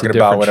I'm talking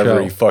about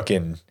whenever he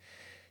fucking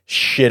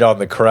shit on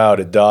the crowd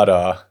at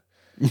Dada.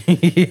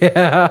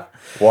 Yeah.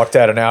 Walked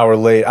out an hour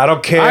late. I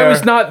don't care. I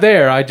was not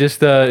there. I just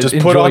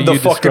put on the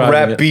fucking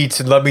rap it. beats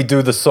and let me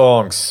do the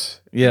songs.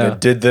 Yeah. And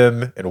did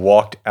them and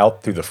walked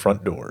out through the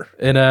front door.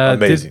 And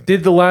amazing.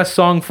 Did the last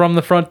song from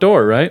the front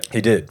door, right?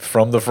 He did,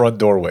 from the front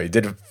doorway.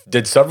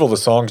 Did several of the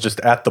songs just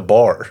at the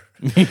bar.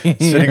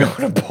 Sitting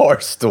on a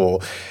bar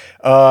stool.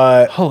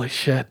 Holy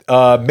shit.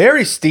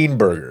 Mary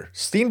Steenburgen.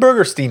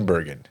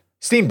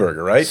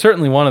 Steenburgen, right?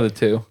 Certainly one of the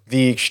two.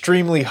 The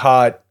extremely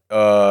hot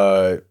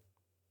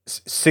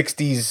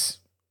 60s,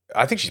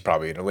 I think she's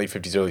probably in her late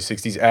 50s, early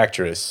 60s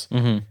actress.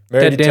 Mm-hmm.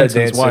 Married to Ted Danson's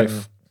Danson,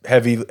 wife.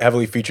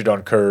 heavily featured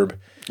on Curb.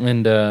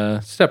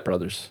 And Step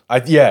Brothers.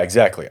 Yeah,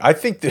 exactly. I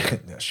think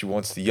that she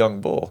wants the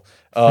young bull.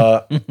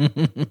 So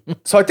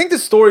I think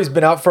this story's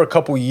been out for a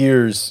couple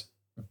years,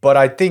 but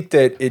I think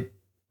that it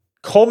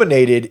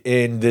culminated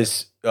in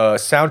this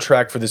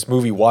soundtrack for this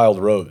movie, Wild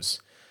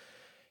Rose.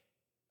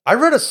 I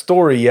read a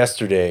story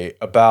yesterday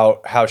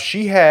about how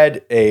she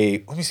had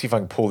let me see if I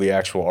can pull the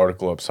actual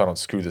article up so I don't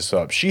screw this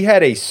up. She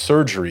had a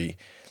surgery,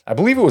 I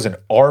believe it was an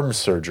arm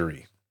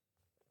surgery,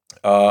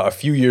 a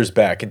few years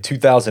back in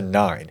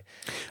 2009.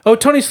 Oh,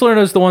 Tony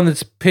Salerno's the one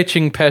that's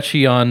pitching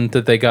Pesci on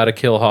that they got to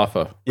kill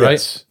Hoffa, right?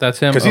 Yes. That's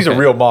him? Because he's a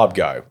real mob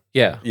guy.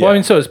 Yeah. Yeah. Well, I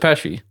mean, so is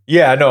Pesci.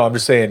 Yeah, I know. I'm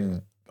just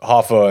saying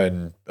Hoffa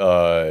and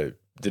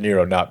De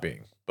Niro not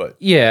being. But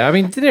Yeah, I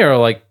mean, De Niro,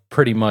 like,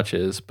 pretty much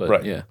is, but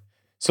Right. yeah.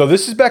 So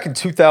this is back in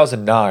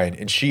 2009,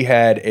 and she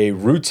had a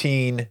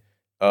routine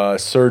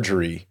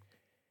surgery.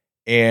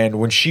 And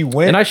when she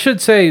went... And I should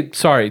say,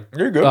 sorry,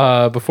 There you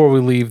go. before we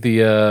leave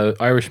the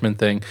Irishman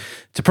thing,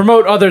 to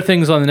promote other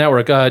things on the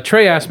network,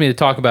 Trey asked me to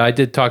talk about, I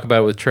did talk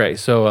about it with Trey.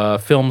 So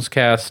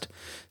Filmscast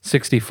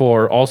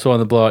 64, also on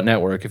the Blowout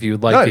Network, if you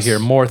would like Nice. to hear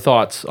more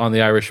thoughts on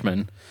the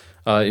Irishman,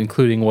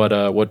 including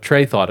what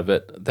Trey thought of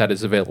it, that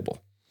is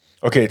available.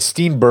 Okay, it's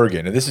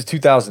Steenburgen, and this is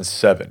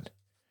 2007.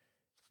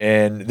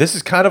 And this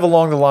is kind of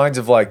along the lines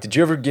of like, did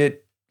you ever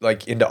get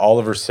like into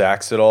Oliver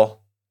Sacks at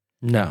all?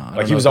 No. I don't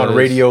Like he know was what on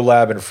that is. Radio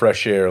Lab and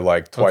Fresh Air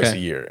like twice Okay. a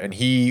year. And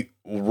he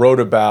wrote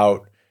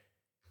about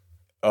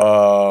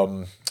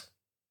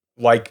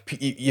like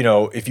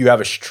if you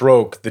have a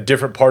stroke, the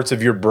different parts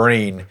of your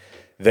brain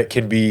that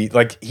can be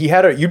like he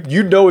had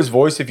you'd know his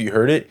voice if you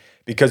heard it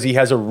because he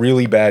has a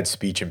really bad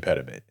speech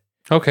impediment.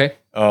 Okay.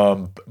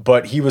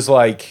 But he was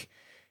like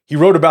he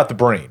wrote about the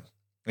brain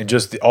and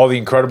just all the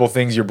incredible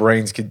things your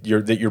brain could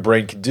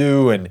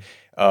do and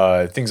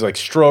things like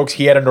strokes.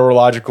 He had a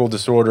neurological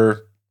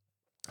disorder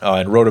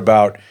and wrote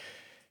about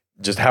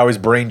just how his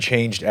brain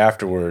changed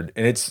afterward.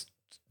 And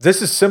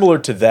this is similar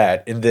to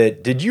that in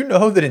that, did you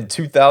know that in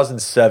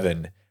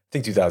 2007, I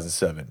think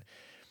 2007,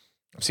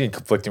 I'm seeing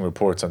conflicting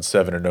reports on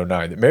 7 and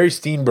 09, that Mary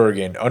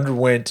Steenburgen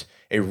underwent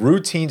a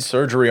routine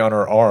surgery on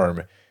her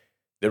arm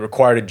that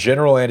required a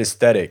general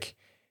anesthetic.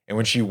 And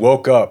when she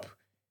woke up,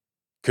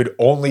 could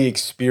only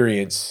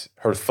experience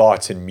her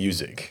thoughts in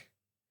music.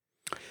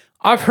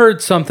 I've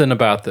heard something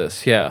about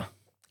this, yeah.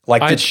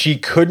 Like that she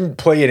couldn't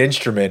play an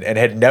instrument and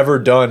had never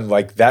done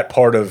like that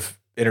part of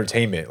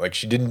entertainment. Like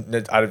she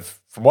didn't,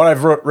 from what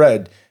I've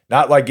read,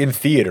 not like in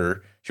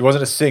theater. She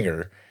wasn't a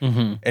singer.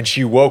 Mm-hmm. And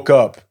she woke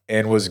up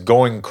and was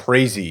going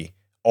crazy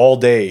all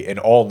day and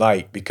all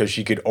night because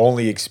she could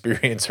only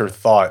experience her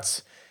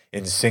thoughts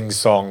in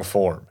sing-song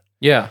form.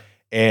 Yeah.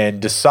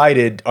 And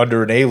decided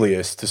under an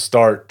alias to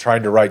start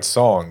trying to write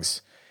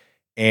songs.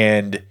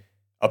 And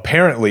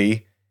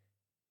apparently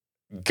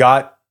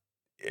got,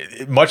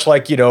 much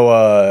like,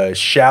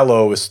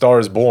 Shallow, A Star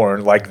Is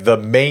Born, like the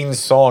main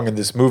song in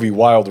this movie,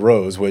 Wild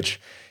Rose, which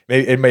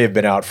it may have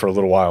been out for a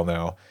little while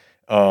now,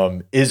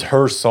 is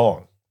her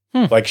song.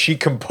 Like she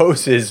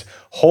composes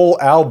whole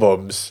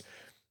albums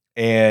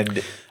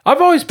and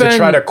I've always been to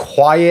try to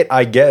quiet,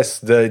 I guess,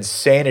 the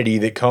insanity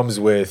that comes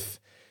with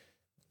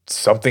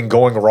something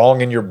going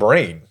wrong in your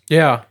brain.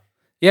 Yeah.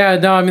 Yeah,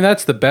 no, I mean,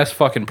 that's the best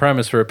fucking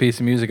premise for a piece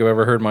of music I've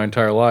ever heard in my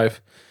entire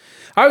life.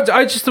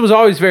 I just was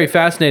always very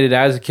fascinated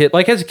as a kid.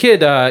 Like, as a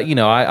kid,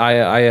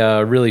 I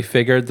really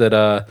figured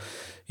that,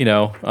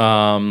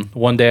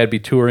 one day I'd be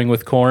touring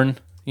with Korn.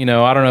 I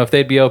don't know if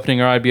they'd be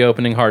opening or I'd be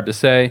opening, hard to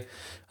say.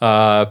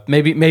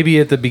 Maybe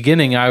at the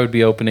beginning I would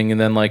be opening, and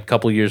then, like, a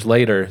couple years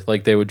later,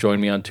 like, they would join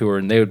me on tour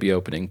and they would be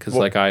opening because,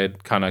 like, I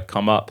had kind of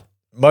come up.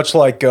 Much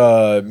like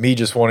me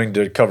just wanting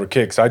to cover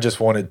kicks, I just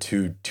wanted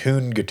to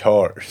tune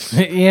guitars.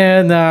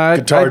 Yeah, nah.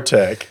 Guitar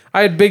tech.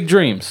 I had big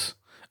dreams.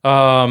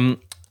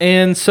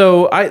 And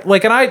so I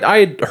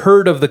had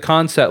heard of the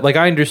concept, like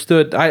I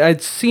understood,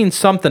 I'd seen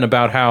something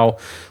about how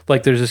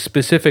like there's a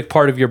specific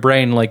part of your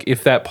brain, like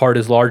if that part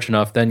is large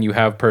enough, then you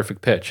have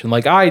perfect pitch. And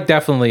like I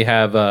definitely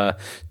have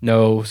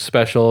no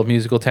special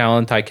musical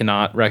talent. I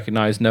cannot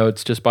recognize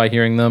notes just by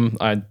hearing them.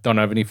 I don't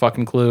have any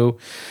fucking clue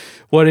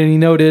what any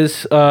note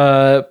is.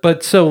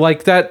 But so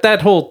like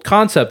that whole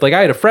concept, like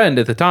I had a friend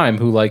at the time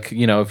who like,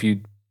 if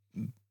you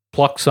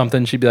pluck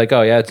something, she'd be like,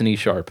 oh yeah, it's an E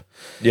sharp.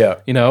 Yeah.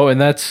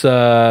 And that's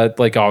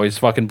like always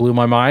fucking blew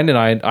my mind, and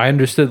I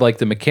understood like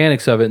the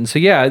mechanics of it. And so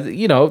yeah,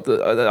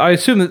 I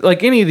assume that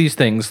like any of these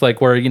things, like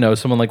where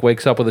someone like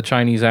wakes up with a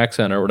Chinese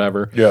accent or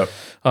whatever. Yeah.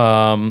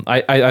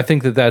 I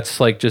think that's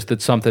like just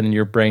that something in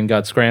your brain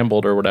got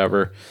scrambled or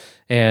whatever.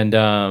 And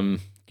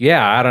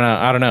yeah, I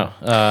don't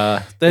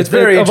know. It's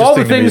very of all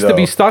the interesting to me, things to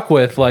be though. stuck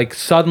with, like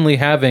suddenly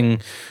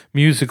having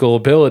musical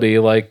ability,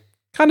 like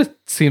kind of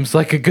seems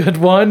like a good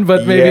one,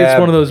 but maybe Yeah. it's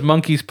one of those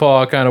monkey's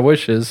paw kind of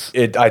wishes.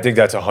 I think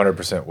that's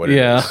 100% what it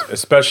Yeah. is.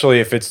 Especially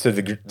if it's to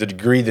the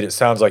degree that it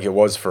sounds like it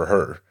was for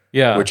her.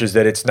 Yeah. Which is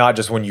that it's not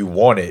just when you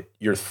want it,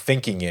 you're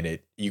thinking in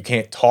it. You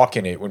can't talk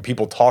in it. When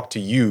people talk to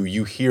you,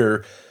 you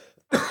hear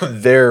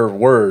their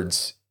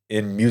words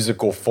in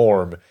musical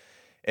form.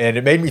 And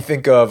it made me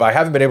think of, I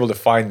haven't been able to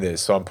find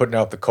this, so I'm putting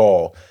out the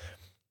call.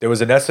 There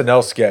was an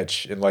SNL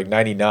sketch in like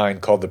 99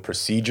 called The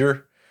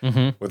Procedure.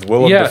 With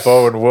Willem Yes.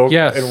 Dafoe and Will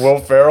Yes. and Will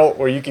Ferrell,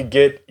 where you could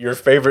get your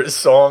favorite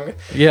song.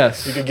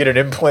 Yes. You could get an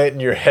implant in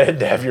your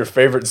head to have your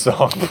favorite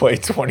song play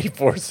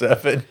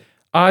 24/7.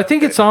 I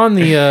think it's on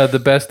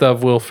the Best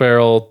of Will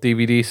Ferrell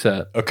DVD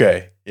set.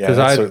 Okay. Yeah,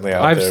 that's certainly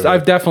out there.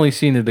 I've definitely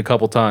seen it a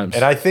couple times.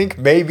 And I think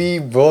maybe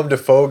Willem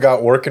Dafoe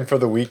got Working for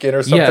the Weekend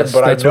or something, Yes,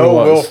 but I that's what know it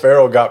was. Will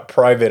Ferrell got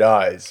Private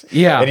Eyes.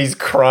 Yeah. And he's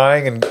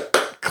crying and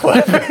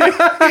clapping.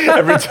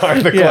 Every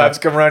time the claps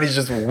come around, he's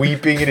just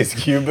weeping in his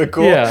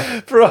cubicle. Yeah.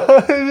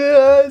 Private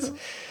Eyes.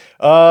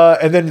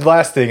 And then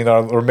last thing in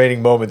our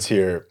remaining moments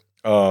here.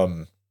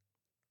 I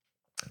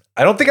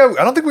don't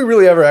think we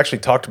really ever actually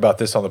talked about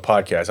this on the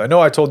podcast. I know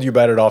I told you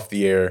about it off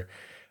the air.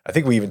 I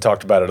think we even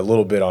talked about it a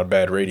little bit on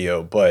Bad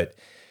Radio, but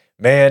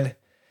man,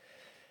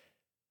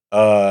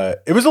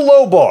 it was a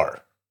low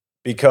bar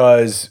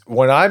because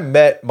when I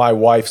met my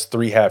wife's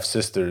 3 half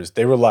sisters,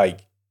 they were like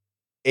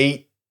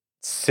 8,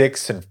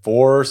 6, and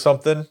 4 or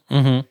something.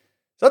 Mm-hmm.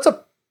 So that's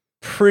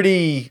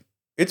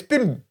it's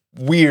been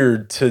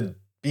weird to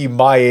be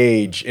my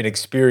age and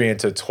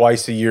experience a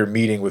twice a year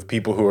meeting with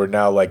people who are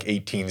now like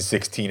 18,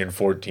 16, and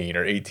 14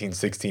 or 18,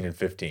 16, and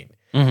 15.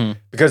 Mm-hmm.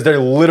 Because they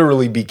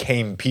literally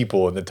became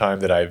people in the time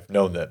that I've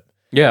known them.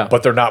 Yeah.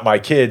 But they're not my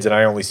kids, and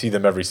I only see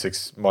them every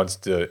 6 months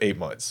to 8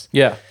 months.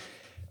 Yeah.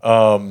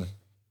 So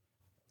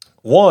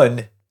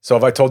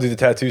have I told you the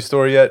tattoo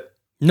story yet?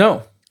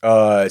 No.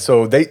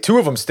 So 2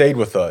 of them stayed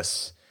with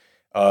us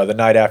the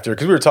night after,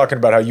 because we were talking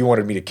about how you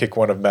wanted me to kick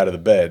one of them out of the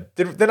bed.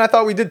 Then I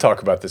thought we did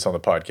talk about this on the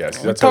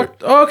podcast.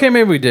 Okay,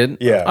 maybe we did.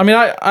 Yeah. I mean,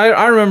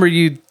 I remember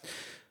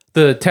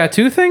the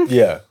tattoo thing?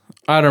 Yeah.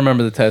 I don't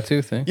remember the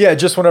tattoo thing. Yeah,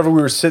 just whenever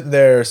we were sitting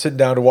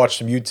down to watch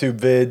some YouTube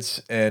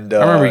vids, and I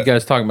remember you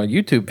guys talking about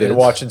YouTube vids. and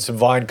watching some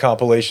Vine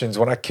compilations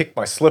when I kicked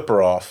my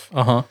slipper off,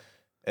 Uh-huh.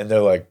 and they're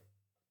like,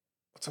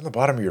 "What's on the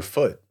bottom of your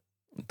foot?"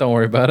 Don't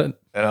worry about it.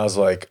 And I was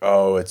like,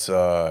 "Oh, it's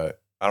I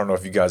don't know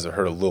if you guys have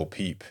heard of Lil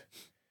Peep."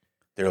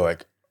 They're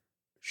like,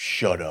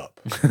 "Shut up."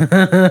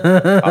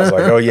 I was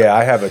like, "Oh yeah,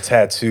 I have a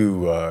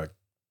tattoo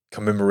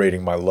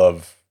commemorating my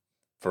love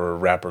for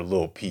rapper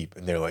Lil Peep,"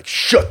 and they're like,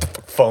 "Shut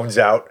the phones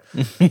out."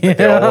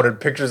 They all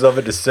wanted pictures of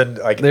it to send.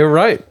 Like, They were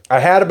right.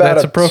 I had about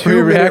That's a appropriate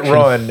 2-minute reaction.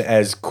 run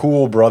as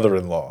cool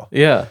brother-in-law.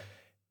 Yeah.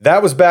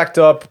 That was backed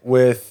up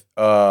with,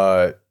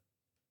 in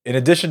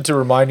addition to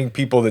reminding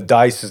people that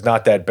dice is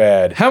not that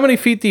bad, How many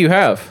feet do you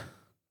have?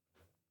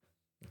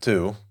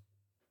 2.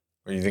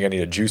 Or you think I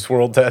need a Juice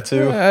WRLD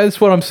tattoo?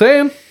 That's what I'm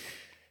saying.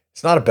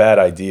 It's not a bad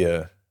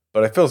idea,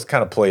 but I feel it's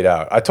kind of played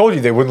out. I told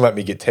you they wouldn't let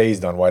me get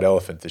tased on White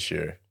Elephant this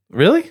year.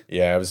 Really?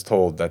 Yeah, I was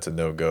told that's a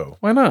no-go.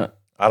 Why not?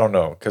 I don't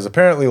know, because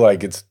apparently,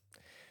 like,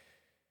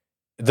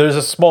 there's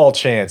a small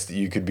chance that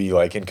you could be,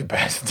 like,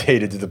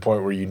 incapacitated to the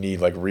point where you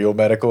need, like, real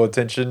medical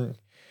attention.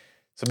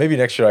 So maybe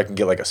next year I can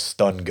get, like, a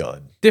stun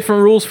gun.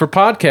 Different rules for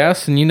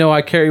podcasts, and you know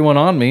I carry one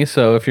on me,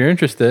 so if you're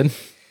interested.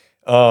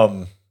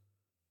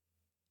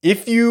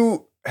 If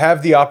you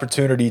have the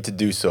opportunity to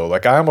do so,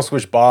 like, I almost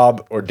wish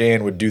Bob or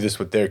Dan would do this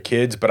with their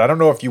kids, but I don't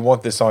know if you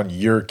want this on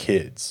your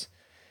kids.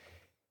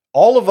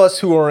 All of us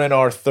who are in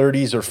our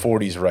 30s or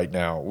 40s right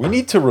now, we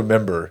need to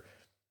remember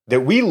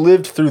that we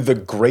lived through the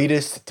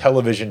greatest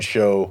television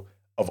show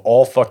of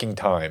all fucking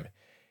time.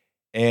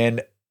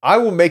 And I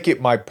will make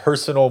it my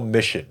personal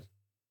mission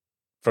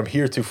from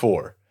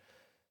heretofore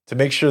to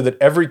make sure that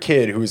every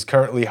kid who is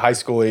currently high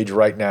school age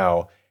right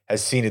now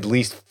has seen at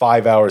least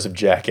 5 hours of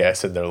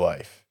Jackass in their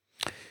life.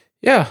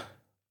 Yeah.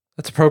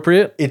 That's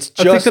appropriate. It's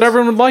I think just, that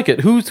everyone would like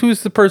it.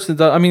 Who's the person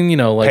that, I mean, you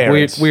know, like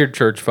Parents. weird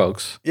church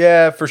folks.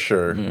 yeah, for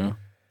sure. Yeah.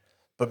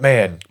 But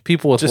man,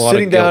 People with just a lot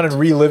sitting of down guilt.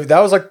 and reliving, that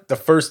was like the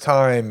first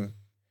time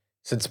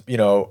since, you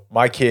know,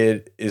 my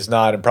kid is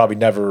not and probably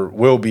never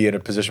will be in a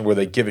position where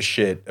they give a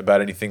shit about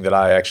anything that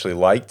I actually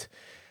liked.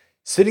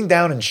 Sitting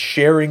down and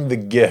sharing the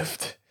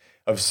gift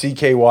of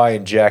CKY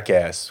and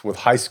Jackass with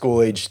high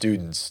school age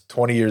students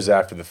 20 years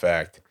after the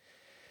fact.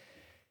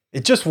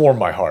 It just warmed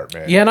my heart,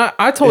 man. Yeah, and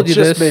I told it you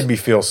just this. made me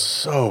feel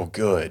so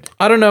good.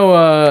 I don't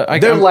know.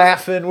 They're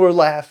laughing. We're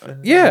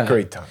laughing. Yeah. It's a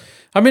great time.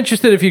 I'm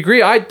interested if you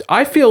agree.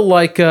 I feel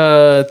like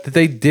that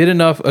they did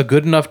a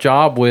good enough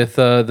job with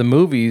the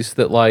movies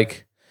that,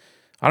 like,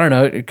 I don't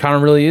know, it kind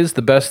of really is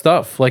the best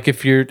stuff. Like,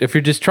 if you're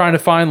just trying to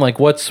find like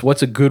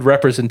what's a good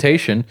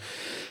representation,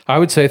 I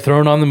would say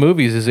throwing on the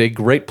movies is a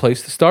great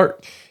place to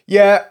start.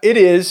 Yeah, it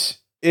is.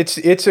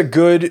 It's a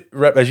good,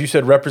 as you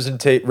said,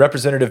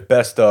 representative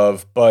best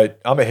of.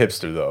 But I'm a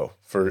hipster though.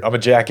 I'm a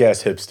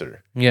Jackass hipster.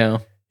 Yeah.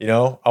 You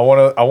know, I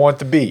want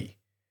the B,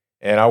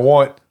 and I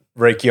want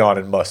Raytheon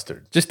and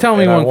mustard. Just tell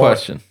me And I one want-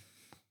 question.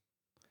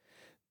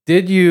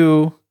 Did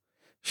you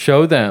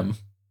show them?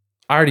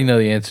 I already know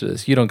the answer to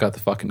this. You don't got the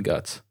fucking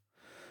guts.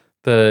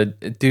 The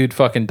dude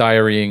fucking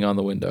diarrheaing on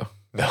the window.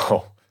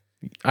 No,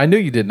 I knew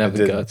you didn't have the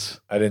didn't.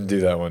 guts. I didn't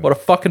do that one. What a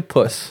fucking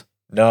puss.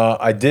 No,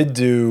 I did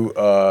do.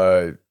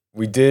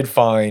 We did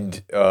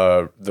find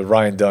the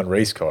Ryan Dunn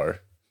race car,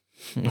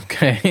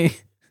 Okay.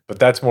 but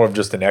that's more of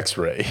just an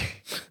X-ray.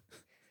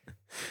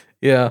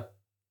 Yeah.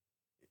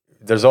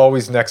 There's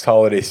always next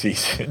holiday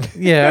season.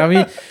 Yeah. I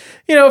mean,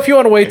 you know, if you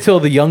want to wait till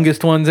the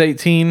youngest one's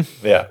 18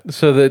 Yeah.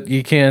 so that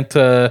you can't,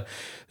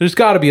 there's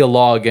got to be a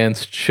law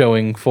against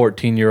showing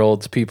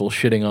 14-year-olds people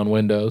shitting on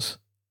windows.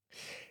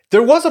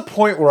 There was a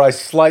point where I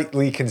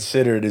slightly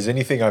considered, is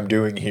anything I'm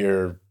doing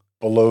here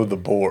below the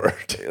board.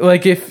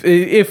 Like if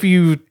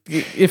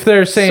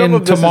they're Some saying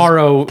of this is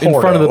tomorrow in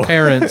front of the porno.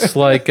 parents,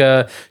 like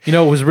what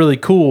was really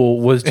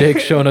cool was Jake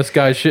showing us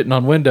guys shitting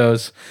on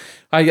windows.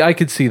 I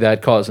could see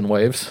that causing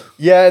waves.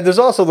 Yeah, and there's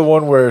also the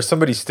one where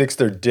somebody sticks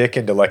their dick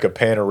into like a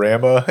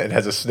panorama and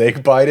has a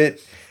snake bite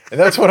it. And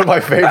that's one of my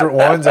favorite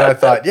ones. And I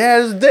thought,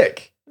 yeah, it's a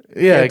dick.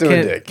 Yeah, do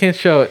a dick. can't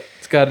show it.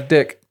 It's got a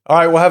dick. All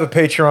right, we'll have a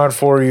Patreon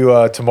for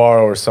you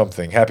tomorrow or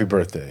something. Happy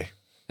birthday.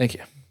 Thank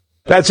you.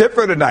 That's it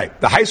for tonight.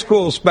 The high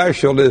school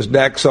special is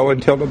next, so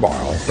until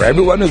tomorrow, for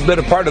everyone who's been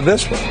a part of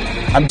this one,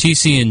 I'm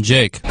TC and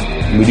Jake.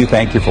 we do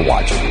thank you for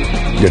watching.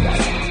 Good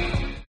night.